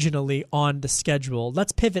originally on the schedule.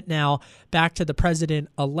 Let's pivot now back to the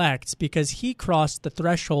president-elect, because he crossed the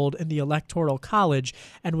threshold in the Electoral College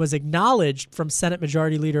and was acknowledged from Senate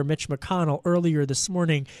Majority Leader Mitch McConnell earlier this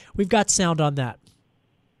morning. We've got sound on that.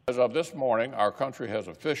 As of this morning, our country has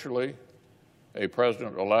officially a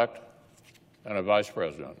president-elect and a vice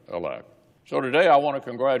president-elect. So today I want to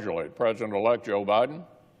congratulate President-elect Joe Biden.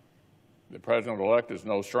 The president-elect is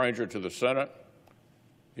no stranger to the Senate.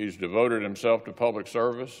 He's devoted himself to public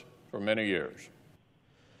service for many years.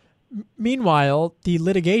 Meanwhile, the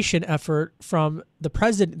litigation effort from the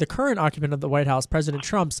current occupant of the White House, President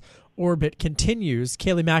Trump's orbit, continues.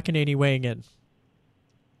 Kayleigh McEnany weighing in.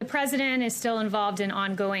 The president is still involved in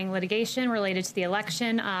ongoing litigation related to the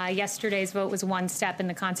election. Yesterday's vote was one step in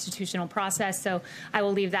the constitutional process, so I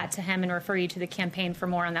will leave that to him and refer you to the campaign for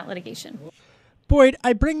more on that litigation. Boyd,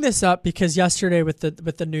 I bring this up because yesterday with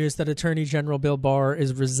the news that Attorney General Bill Barr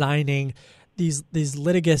is resigning, these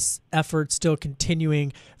litigious efforts still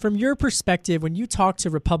continuing. From your perspective, when you talk to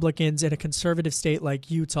Republicans in a conservative state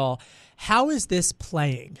like Utah, how is this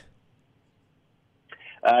playing?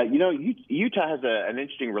 Utah has an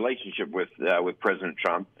interesting relationship with President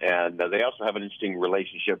Trump, and they also have an interesting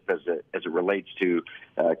relationship as it relates to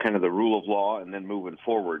kind of the rule of law and then moving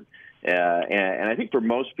forward. And I think for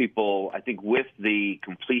most people, I think with the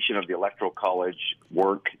completion of the Electoral College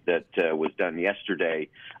work that was done yesterday,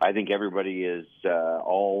 I think everybody is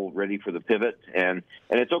all ready for the pivot. And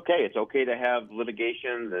it's okay. It's okay to have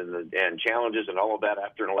litigation and challenges and all of that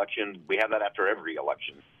after an election. We have that after every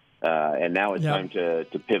election. And now it's time to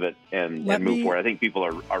pivot and move forward. I think people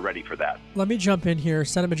are ready for that. Let me jump in here.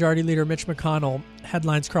 Senate Majority Leader Mitch McConnell,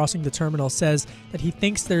 headlines crossing the terminal, says that he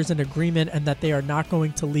thinks there's an agreement and that they are not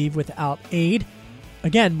going to leave without aid.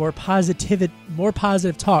 Again, more positive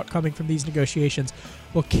talk coming from these negotiations.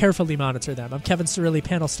 We'll carefully monitor them. I'm Kevin Cirilli,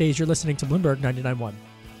 panel stage. You're listening to Bloomberg 99.1.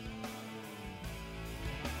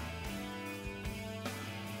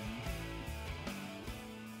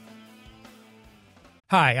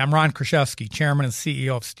 Hi, I'm Ron Kraszewski, Chairman and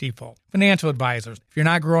CEO of Stifel. Financial advisors, if you're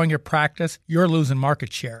not growing your practice, you're losing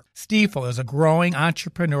market share. Stifel is a growing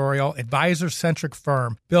entrepreneurial, advisor-centric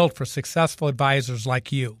firm built for successful advisors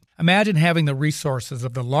like you. Imagine having the resources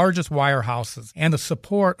of the largest wirehouses and the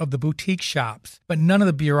support of the boutique shops, but none of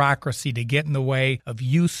the bureaucracy to get in the way of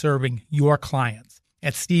you serving your clients.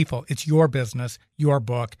 At Stifel, it's your business, your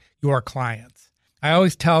book, your clients. I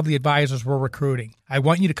always tell the advisors we're recruiting, I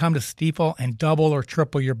want you to come to Stifel and double or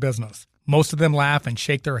triple your business. Most of them laugh and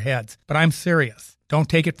shake their heads, but I'm serious. Don't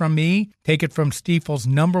take it from me. Take it from Stifel's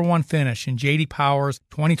 #1 finish in J.D. Power's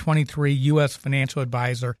 2023 U.S. Financial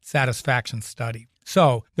Advisor Satisfaction Study.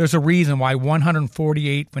 So there's a reason why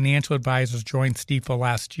 148 financial advisors joined Stifel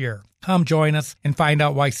last year. Come join us and find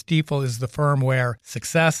out why Stifel is the firm where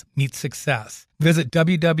success meets success. Visit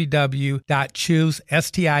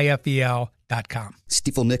www.choosestifel.com.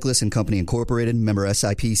 Stifel Nicholas and Company Incorporated, member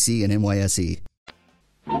SIPC and NYSE.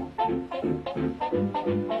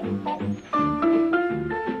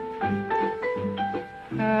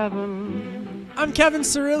 I'm Kevin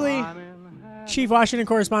Cirilli, Chief Washington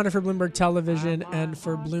Correspondent for Bloomberg Television and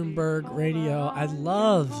for Bloomberg Radio. I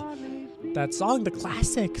love that song, The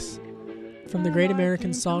Classics, from the Great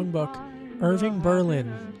American Songbook. Irving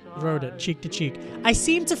Berlin wrote it, Cheek to Cheek. I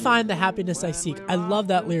seem to find the happiness I seek. I love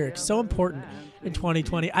that lyric. So important in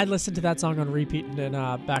 2020. I listened to that song on repeat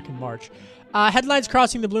back in March. Headlines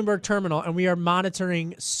crossing the Bloomberg terminal, and we are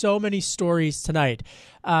monitoring so many stories tonight.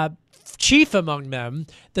 Chief among them,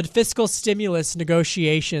 the fiscal stimulus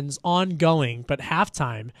negotiations ongoing, but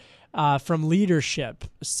halftime from leadership.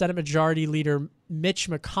 Senate Majority Leader Mitch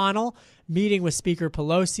McConnell meeting with Speaker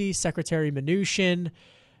Pelosi, Secretary Mnuchin,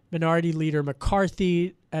 Minority Leader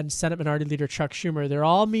McCarthy, and Senate Minority Leader Chuck Schumer. They're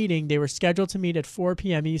all meeting. They were scheduled to meet at 4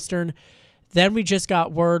 p.m. Eastern. Then we just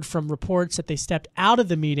got word from reports that they stepped out of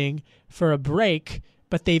the meeting for a break,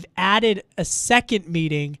 but they've added a second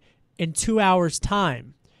meeting in 2 hours'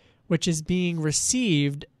 time, which is being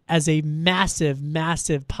received as a massive,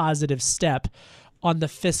 massive positive step on the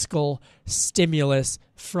fiscal stimulus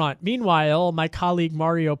front. Meanwhile, my colleague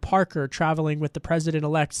Mario Parker traveling with the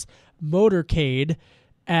president-elect's motorcade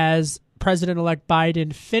as President-elect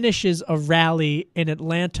Biden finishes a rally in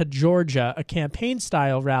Atlanta, Georgia, a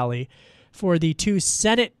campaign-style rally for the two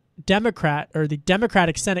Senate the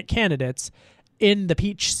Democratic Senate candidates in the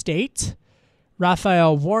Peach State,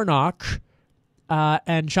 Raphael Warnock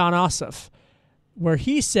and Jon Ossoff, where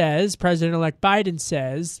he says, President-elect Biden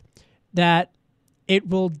says, that it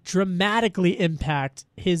will dramatically impact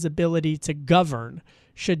his ability to govern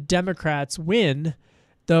should Democrats win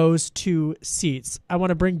those two seats. I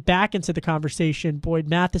want to bring back into the conversation Boyd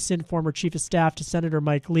Matheson, former chief of staff to Senator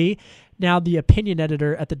Mike Lee, now the opinion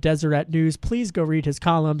editor at the Deseret News. Please go read his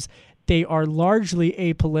columns. They are largely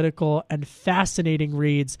apolitical and fascinating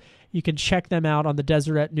reads. You can check them out on the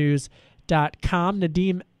DeseretNews.com.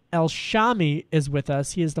 Nadeem El-Shami is with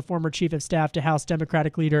us. He is the former chief of staff to House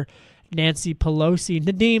Democratic leader Nancy Pelosi.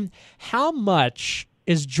 Nadeem, how much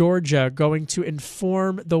is Georgia going to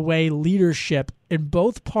inform the way leadership in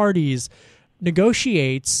both parties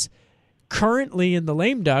negotiates currently in the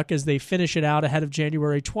lame duck as they finish it out ahead of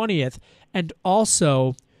January 20th, and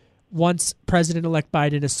also once President-elect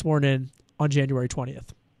Biden is sworn in on January 20th?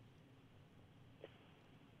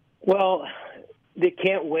 Well, they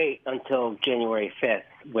can't wait until January 5th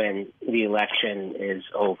when the election is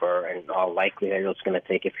over, and all likelihood it's going to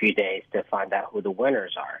take a few days to find out who the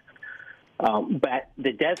winners are. But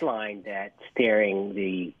the deadline that's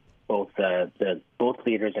staring both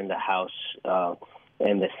leaders in the House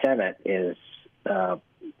and the Senate is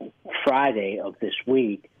Friday of this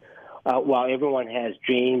week. While everyone has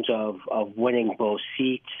dreams of winning both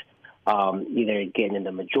seats, either getting in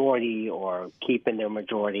the majority or keeping their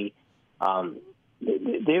majority,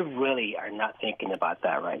 they really are not thinking about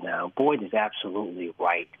that right now. Boyd is absolutely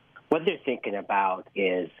right. What they're thinking about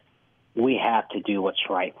is we have to do what's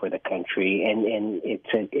right for the country, and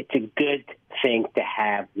it's a good thing to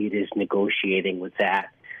have leaders negotiating with that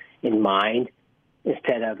in mind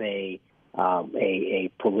instead of a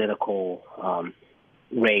political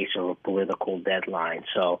race or a political deadline.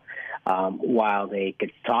 So while they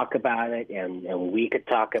could talk about it and we could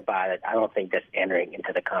talk about it, I don't think that's entering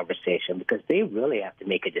into the conversation because they really have to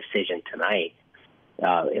make a decision tonight.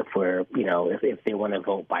 If they want to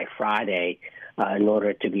vote by Friday, in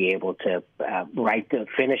order to be able to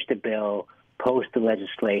finish the bill, post the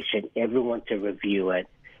legislation, everyone to review it,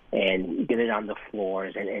 and get it on the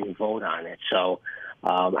floors and vote on it. So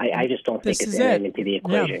I just don't think it's entering into the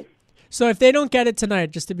equation. Yeah. So if they don't get it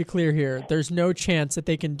tonight, just to be clear here, there's no chance that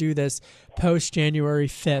they can do this post-January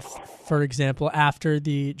 5th, for example, after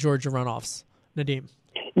the Georgia runoffs. Nadeem.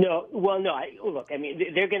 No, look, I mean,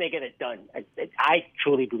 they're going to get it done. I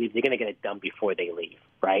truly believe they're going to get it done before they leave,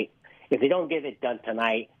 right? If they don't get it done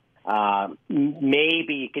tonight,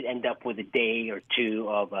 maybe you could end up with a day or two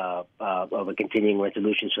of a continuing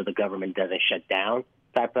resolution so the government doesn't shut down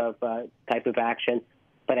type of action.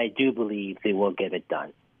 But I do believe they will get it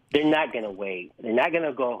done. They're not going to wait. They're not going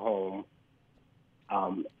to go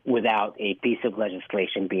home without a piece of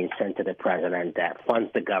legislation being sent to the president that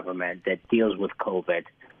funds the government, that deals with COVID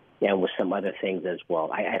and with some other things as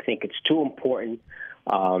well. I think it's too important.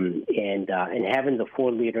 And having the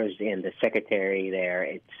four leaders and the secretary there,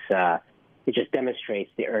 it just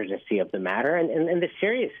demonstrates the urgency of the matter and the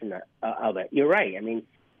seriousness of it. You're right. I mean,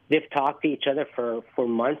 they've talked to each other for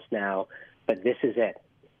months now, but this is it,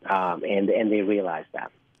 and they realize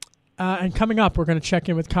that. And coming up, we're going to check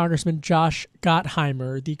in with Congressman Josh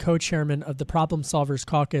Gottheimer, the co-chairman of the Problem Solvers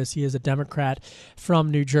Caucus. He is a Democrat from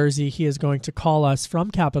New Jersey. He is going to call us from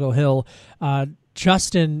Capitol Hill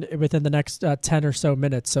within the next 10 or so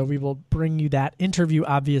minutes. So we will bring you that interview.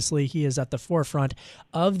 Obviously, he is at the forefront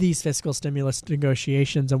of these fiscal stimulus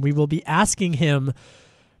negotiations, and we will be asking him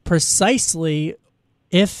precisely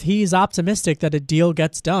if he's optimistic that a deal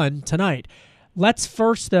gets done tonight. Let's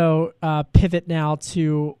first, though, pivot now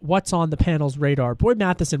to what's on the panel's radar. Boyd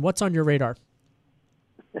Matheson, what's on your radar?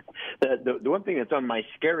 The one thing that's on my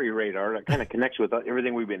scary radar that kind of connects with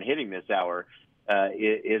everything we've been hitting this hour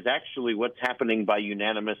is actually what's happening by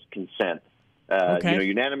unanimous consent. Okay.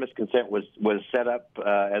 Unanimous consent was set up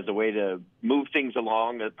as a way to move things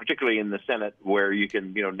along, particularly in the Senate, where you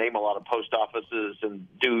can name a lot of post offices and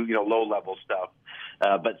do low level stuff.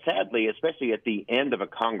 But sadly, especially at the end of a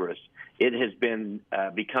Congress, it has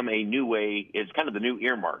become a new way. It's kind of the new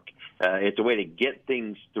earmark. It's a way to get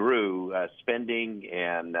things through spending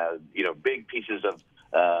and big pieces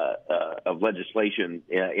of legislation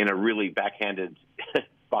in a really backhanded,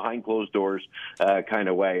 behind closed doors kind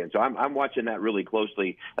of way. And so I'm watching that really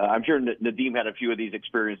closely. I'm sure Nadeem had a few of these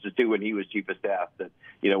experiences too when he was chief of staff. That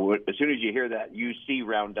as soon as you hear that UC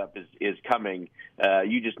roundup is coming,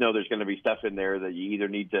 you just know there's going to be stuff in there that you either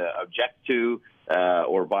need to object to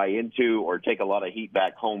or buy into or take a lot of heat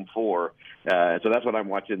back home for. So that's what I'm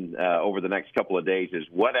watching over the next couple of days is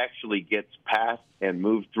what actually gets passed and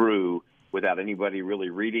moved through without anybody really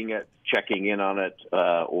reading it, checking in on it,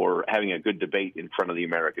 or having a good debate in front of the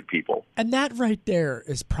American people. And that right there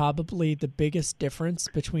is probably the biggest difference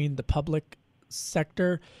between the public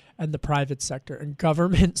sector and the private sector, and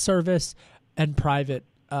government service and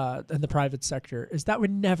the private sector, is that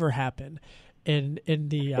would never happen in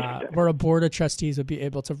the where a board of trustees would be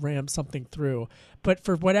able to ram something through. But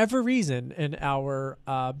for whatever reason, in our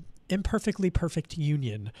imperfectly perfect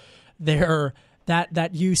union, that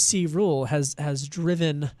UC rule has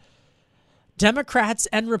driven Democrats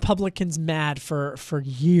and Republicans mad for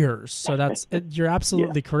years. So that's you're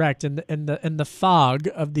absolutely correct. In the fog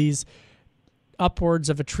of these upwards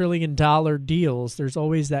of $1 trillion deals, there's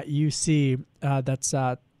always that UC that's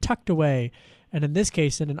tucked away, and in this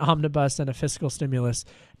case, in an omnibus and a fiscal stimulus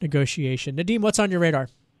negotiation. Nadeem, what's on your radar?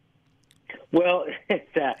 Well,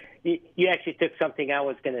 you actually took something I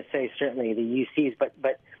was going to say, certainly the UCs, but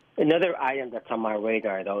another item that's on my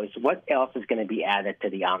radar, though, is what else is going to be added to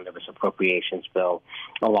the omnibus appropriations bill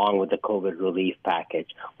along with the COVID relief package?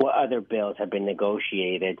 What other bills have been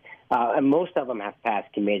negotiated? And most of them have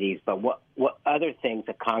passed committees, but what other things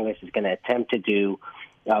that Congress is going to attempt to do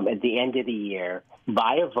at the end of the year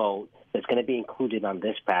by a vote that's going to be included on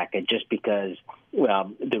this package just because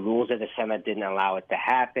the rules of the Senate didn't allow it to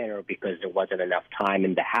happen or because there wasn't enough time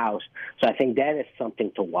in the House. So I think that is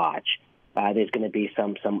something to watch. There's going to be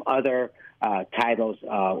some other titles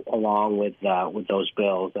along with those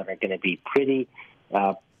bills that are going to be pretty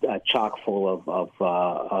chock full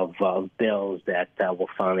of bills that will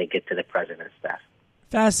finally get to the president's desk.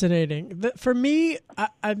 Fascinating. For me,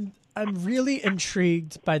 I'm really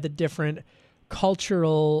intrigued by the different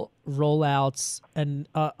cultural rollouts and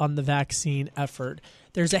on the vaccine effort.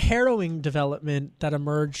 There's a harrowing development that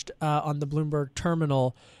emerged on the Bloomberg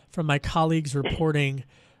terminal from my colleagues reporting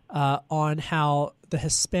on how the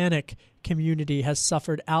Hispanic community has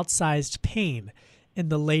suffered outsized pain in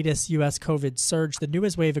the latest U.S. COVID surge. The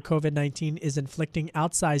newest wave of COVID-19 is inflicting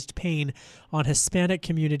outsized pain on Hispanic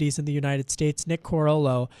communities in the United States. Nick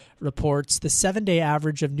Corollo reports the 7-day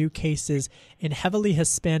average of new cases in heavily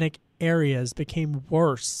Hispanic areas became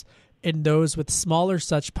worse in those with smaller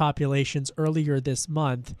such populations earlier this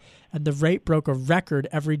month, and the rate broke a record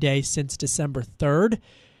every day since December 3rd.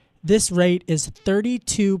 This rate is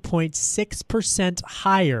 32.6%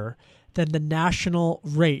 higher than the national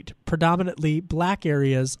rate. Predominantly black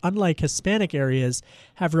areas, unlike Hispanic areas,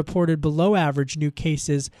 have reported below average new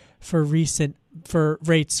cases for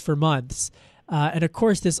rates for months. And of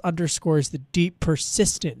course, this underscores the deep,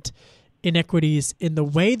 persistent inequities in the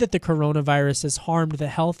way that the coronavirus has harmed the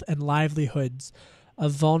health and livelihoods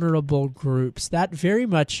of vulnerable groups. That very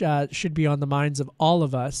much should be on the minds of all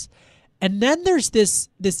of us. And then there's this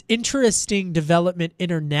interesting development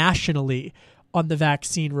internationally on the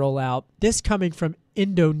vaccine rollout, this coming from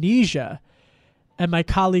Indonesia. And my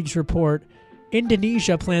colleagues report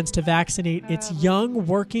Indonesia plans to vaccinate its young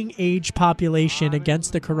working age population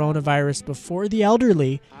against the coronavirus before the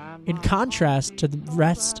elderly, in contrast to the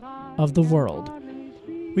rest of the world.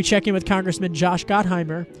 We check in with Congressman Josh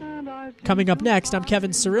Gottheimer. Coming up next, I'm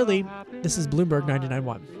Kevin Cirilli. This is Bloomberg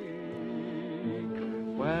 99.1.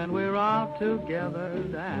 When we're out together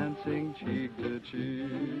dancing cheek to cheek.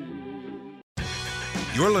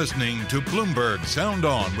 You're listening to Bloomberg Sound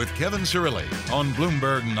On with Kevin Cirilli on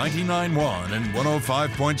Bloomberg 99.1 and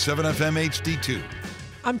 105.7 FM HD2.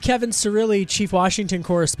 I'm Kevin Cirilli, Chief Washington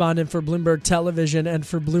Correspondent for Bloomberg Television and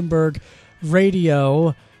for Bloomberg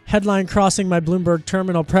Radio. Headline crossing my Bloomberg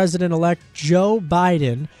terminal, President-elect Joe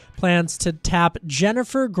Biden plans to tap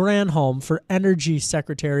Jennifer Granholm for Energy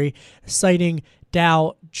Secretary, citing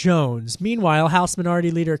Dow Jones. Meanwhile, House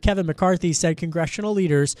Minority Leader Kevin McCarthy said congressional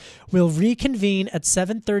leaders will reconvene at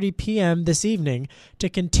 7:30 p.m. this evening to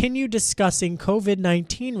continue discussing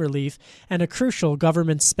COVID-19 relief and a crucial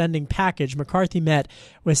government spending package. McCarthy met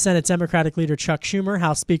with Senate Democratic Leader Chuck Schumer,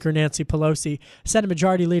 House Speaker Nancy Pelosi, Senate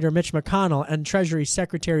Majority Leader Mitch McConnell, and Treasury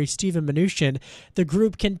Secretary Steven Mnuchin, the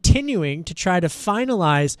group continuing to try to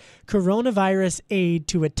finalize coronavirus aid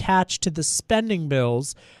to attach to the spending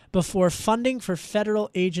bills before funding for federal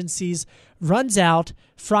agencies runs out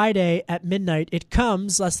Friday at midnight. It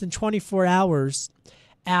comes less than 24 hours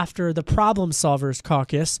after the Problem Solvers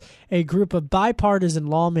Caucus, a group of bipartisan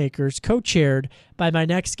lawmakers co-chaired by my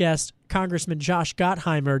next guest, Congressman Josh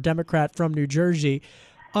Gottheimer, Democrat from New Jersey,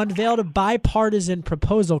 unveiled a bipartisan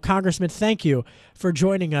proposal. Congressman, thank you for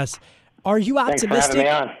joining us. Are you optimistic? Thanks for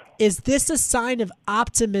having me on. Is this a sign of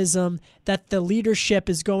optimism that the leadership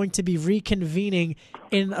is going to be reconvening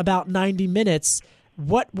in about 90 minutes?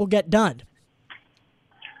 What will get done?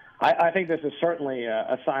 I think this is certainly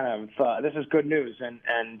a sign of this is good news,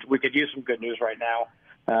 and we could use some good news right now.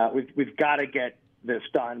 we've got to get this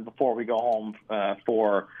done before we go home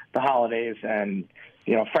for the holidays. And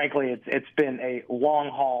frankly, it's been a long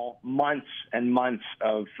haul, months and months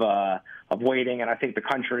of waiting, and I think the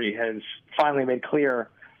country has finally made clear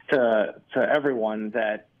to everyone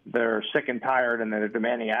that they're sick and tired and that they're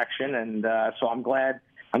demanding action. And so I'm glad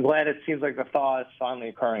it seems like the thaw is finally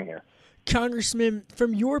occurring here. Congressman,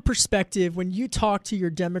 from your perspective, when you talk to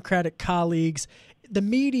your Democratic colleagues, the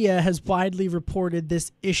media has widely reported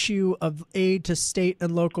this issue of aid to state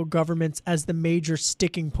and local governments as the major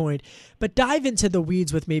sticking point. But dive into the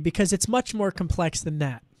weeds with me, because it's much more complex than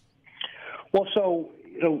that. Well, so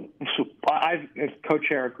I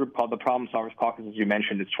co-chair a group called the Problem Solvers Caucus, as you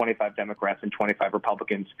mentioned. It's 25 Democrats and 25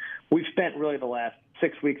 Republicans. We've spent really the last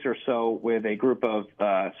 6 weeks or so with a group of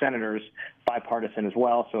senators, bipartisan as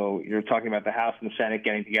well. So you're talking about the House and the Senate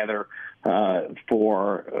getting together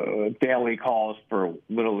for daily calls for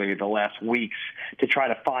literally the last weeks to try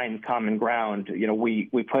to find common ground. We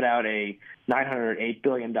put out a $908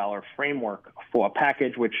 billion framework for a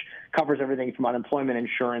package which covers everything from unemployment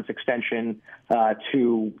insurance extension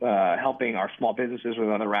to helping our small businesses with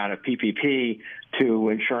another round of PPP, to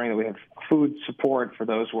ensuring that we have food support for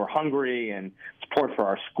those who are hungry, and support for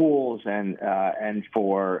our schools, and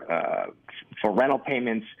for rental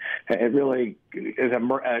payments. It really is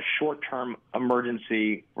a short-term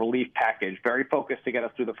emergency relief package, very focused to get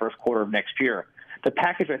us through the first quarter of next year. The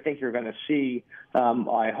package I think you're going to see,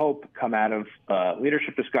 I hope, come out of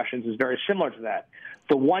leadership discussions is very similar to that.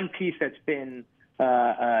 The one piece that's been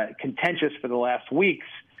contentious for the last weeks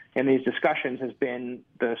in these discussions has been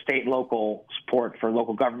the state and local support for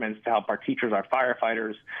local governments to help our teachers, our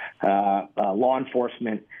firefighters, law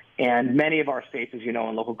enforcement. And many of our states, as you know,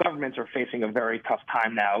 and local governments are facing a very tough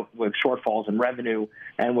time now with shortfalls in revenue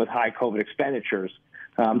and with high COVID expenditures.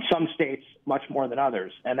 Some states much more than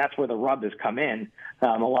others, and that's where the rub has come in.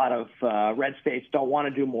 A lot of red states don't want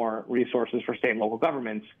to do more resources for state and local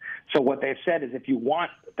governments. So what they've said is if you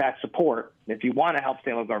want that support, if you want to help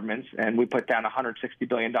state and local governments, and we put down $160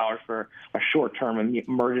 billion for a short-term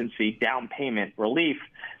emergency down payment relief,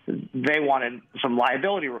 they wanted some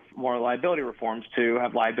more liability reforms to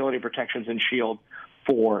have liability protections and shield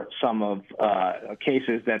for some of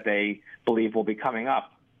cases that they believe will be coming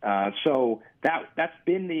up. So that's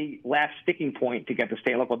been the last sticking point to get the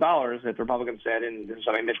state and local dollars that the Republicans said, and this is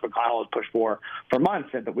something Mitch McConnell has pushed for months,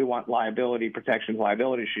 that we want liability protections,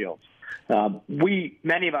 liability shields.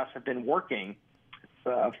 Many of us have been working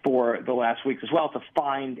for the last weeks as well to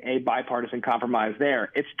find a bipartisan compromise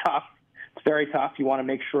there. It's tough. It's very tough. You want to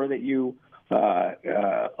make sure that you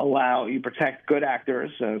you protect good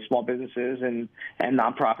actors, small businesses and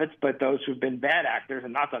nonprofits, but those who've been bad actors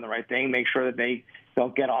and not done the right thing, make sure that they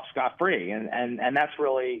don't get off scot-free. And that's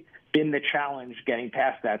really been the challenge, getting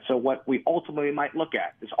past that. So what we ultimately might look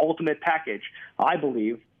at, this ultimate package, I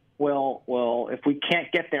believe, will if we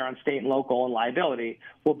can't get there on state and local and liability,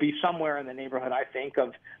 will be somewhere in the neighborhood, I think,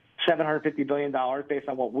 of $750 billion based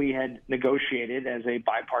on what we had negotiated as a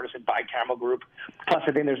bipartisan, bicameral group. Plus,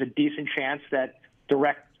 I think there's a decent chance that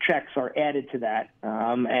direct checks are added to that,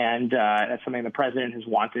 and that's something the president has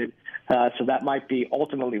wanted. So that might be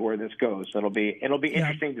ultimately where this goes. So it'll be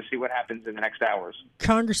interesting to see what happens in the next hours.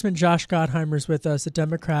 Congressman Josh Gottheimer is with us, a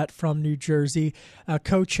Democrat from New Jersey,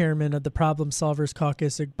 co-chairman of the Problem Solvers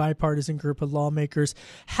Caucus, a bipartisan group of lawmakers.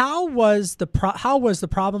 How was the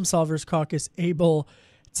Problem Solvers Caucus able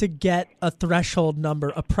to get a threshold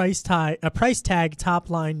number, a price tag top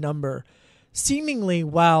line number, seemingly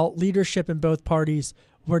while leadership in both parties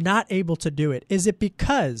were not able to do it? Is it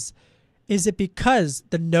because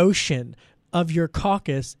the notion of your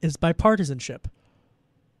caucus is bipartisanship?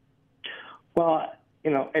 Well,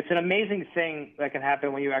 it's an amazing thing that can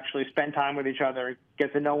happen when you actually spend time with each other,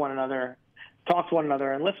 get to know one another, talk to one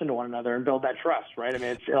another, and listen to one another, and build that trust, right? I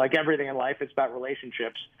mean, it's like everything in life, it's about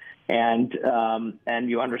relationships, and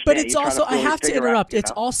you understand. But it's also, I have to interrupt,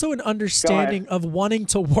 it's also an understanding of wanting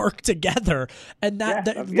to work together, and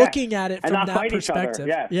looking at it from that perspective.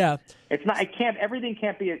 Yeah. It's not. It can't. Everything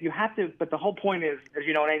can't be. You have to. But the whole point is, as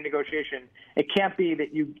you know, in any negotiation, it can't be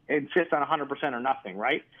that you insist on 100% or nothing,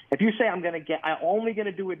 right? If you say I'm only going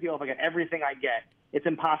to do a deal if I get everything I get, it's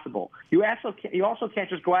impossible. You also can't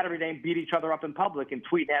just go out every day and beat each other up in public and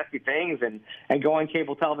tweet nasty things and go on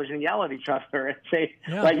cable television and yell at each other and say,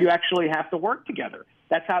 like, you actually have to work together.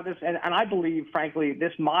 That's how this. And I believe, frankly,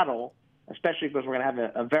 this model, especially because we're going to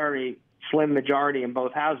have a very slim majority in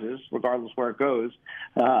both houses, regardless where it goes,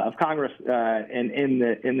 of Congress in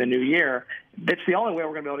the new year. It's the only way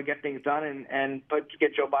we're going to be able to get things done and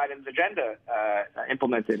get Joe Biden's agenda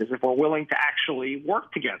implemented, is if we're willing to actually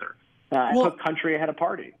work together. put country ahead of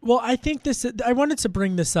party. Well, I think I wanted to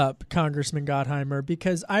bring this up, Congressman Gottheimer,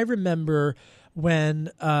 because I remember when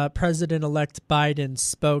President-elect Biden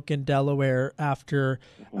spoke in Delaware after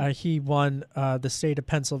he won the state of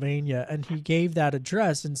Pennsylvania, and he gave that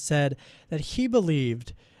address and said that he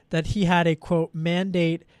believed that he had a, quote,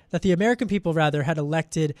 mandate, that the American people, rather, had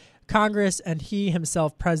elected Congress and he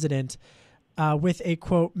himself president with a,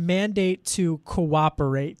 quote, mandate to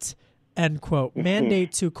cooperate, end quote,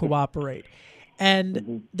 mandate to cooperate.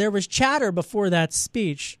 And there was chatter before that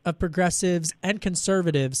speech of progressives and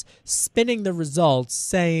conservatives spinning the results,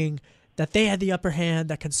 saying that they had the upper hand,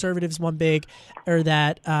 that conservatives won big, or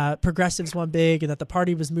that progressives won big, and that the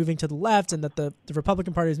party was moving to the left and that the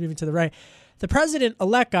Republican Party was moving to the right. The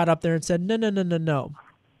president-elect got up there and said, no.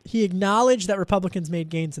 He acknowledged that Republicans made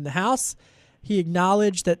gains in the House. He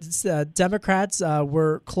acknowledged that Democrats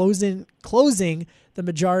were closing the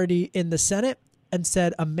majority in the Senate, and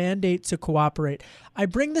said a mandate to cooperate. I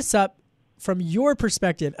bring this up from your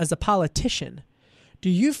perspective as a politician. Do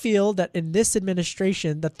you feel that in this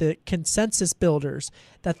administration that the consensus builders,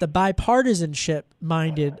 that the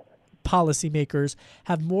bipartisanship-minded policymakers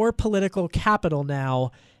have more political capital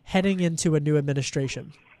now heading into a new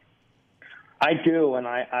administration? I do, and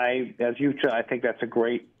I as you, I think that's a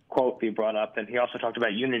great quote he brought up, and he also talked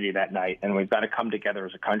about unity that night, and we've got to come together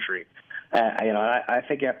as a country. I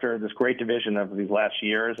think after this great division of these last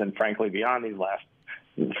years, and frankly beyond these last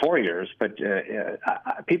 4 years, but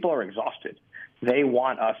people are exhausted. They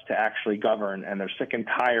want us to actually govern, and they're sick and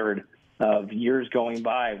tired of years going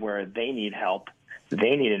by where they need help.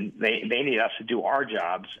 They need us to do our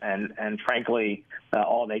jobs, and frankly,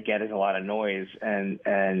 all they get is a lot of noise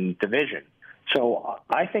and division. So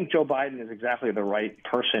I think Joe Biden is exactly the right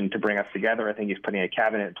person to bring us together. I think he's putting a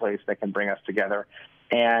cabinet in place that can bring us together.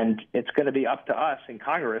 And it's going to be up to us in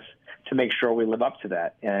Congress to make sure we live up to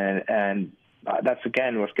that. And that's,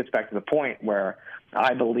 again, what gets back to the point where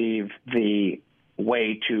I believe the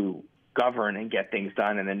way to govern and get things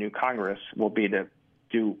done in the new Congress will be to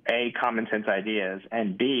do, A, common sense ideas,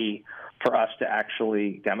 and B, for us to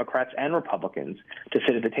actually, Democrats and Republicans, to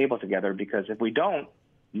sit at the table together, because if we don't,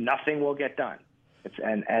 nothing will get done.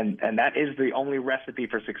 And that is the only recipe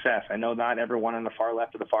for success. I know not everyone on the far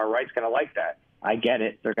left or the far right is going to like that. I get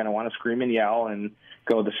it. They're going to want to scream and yell and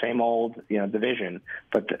go the same old, division.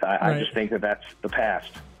 But I just think that that's the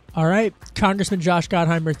past. All right. Congressman Josh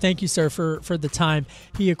Gottheimer, thank you, sir, for the time.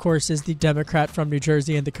 He, of course, is the Democrat from New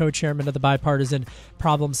Jersey and the co-chairman of the Bipartisan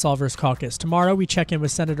Problem Solvers Caucus. Tomorrow, we check in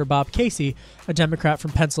with Senator Bob Casey, a Democrat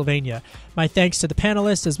from Pennsylvania. My thanks to the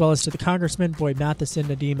panelists, as well as to the Congressman, Boyd Matheson,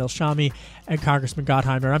 Nadeem Ilshami, and Congressman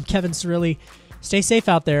Gottheimer. I'm Kevin Cirilli. Stay safe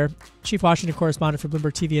out there. Chief Washington Correspondent for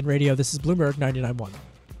Bloomberg TV and Radio. This is Bloomberg 99.1.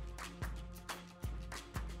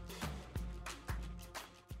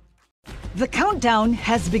 The countdown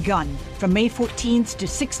has begun. From May 14th to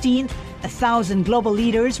 16th, 1,000 global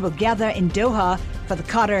leaders will gather in Doha for the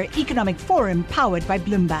Qatar Economic Forum powered by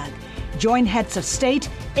Bloomberg. Join heads of state,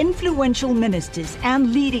 influential ministers,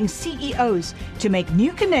 and leading CEOs to make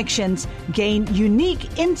new connections, gain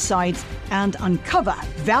unique insights, and uncover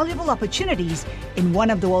valuable opportunities in one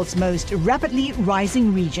of the world's most rapidly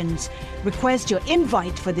rising regions. Request your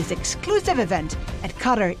invite for this exclusive event at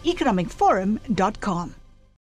QatarEconomicForum.com.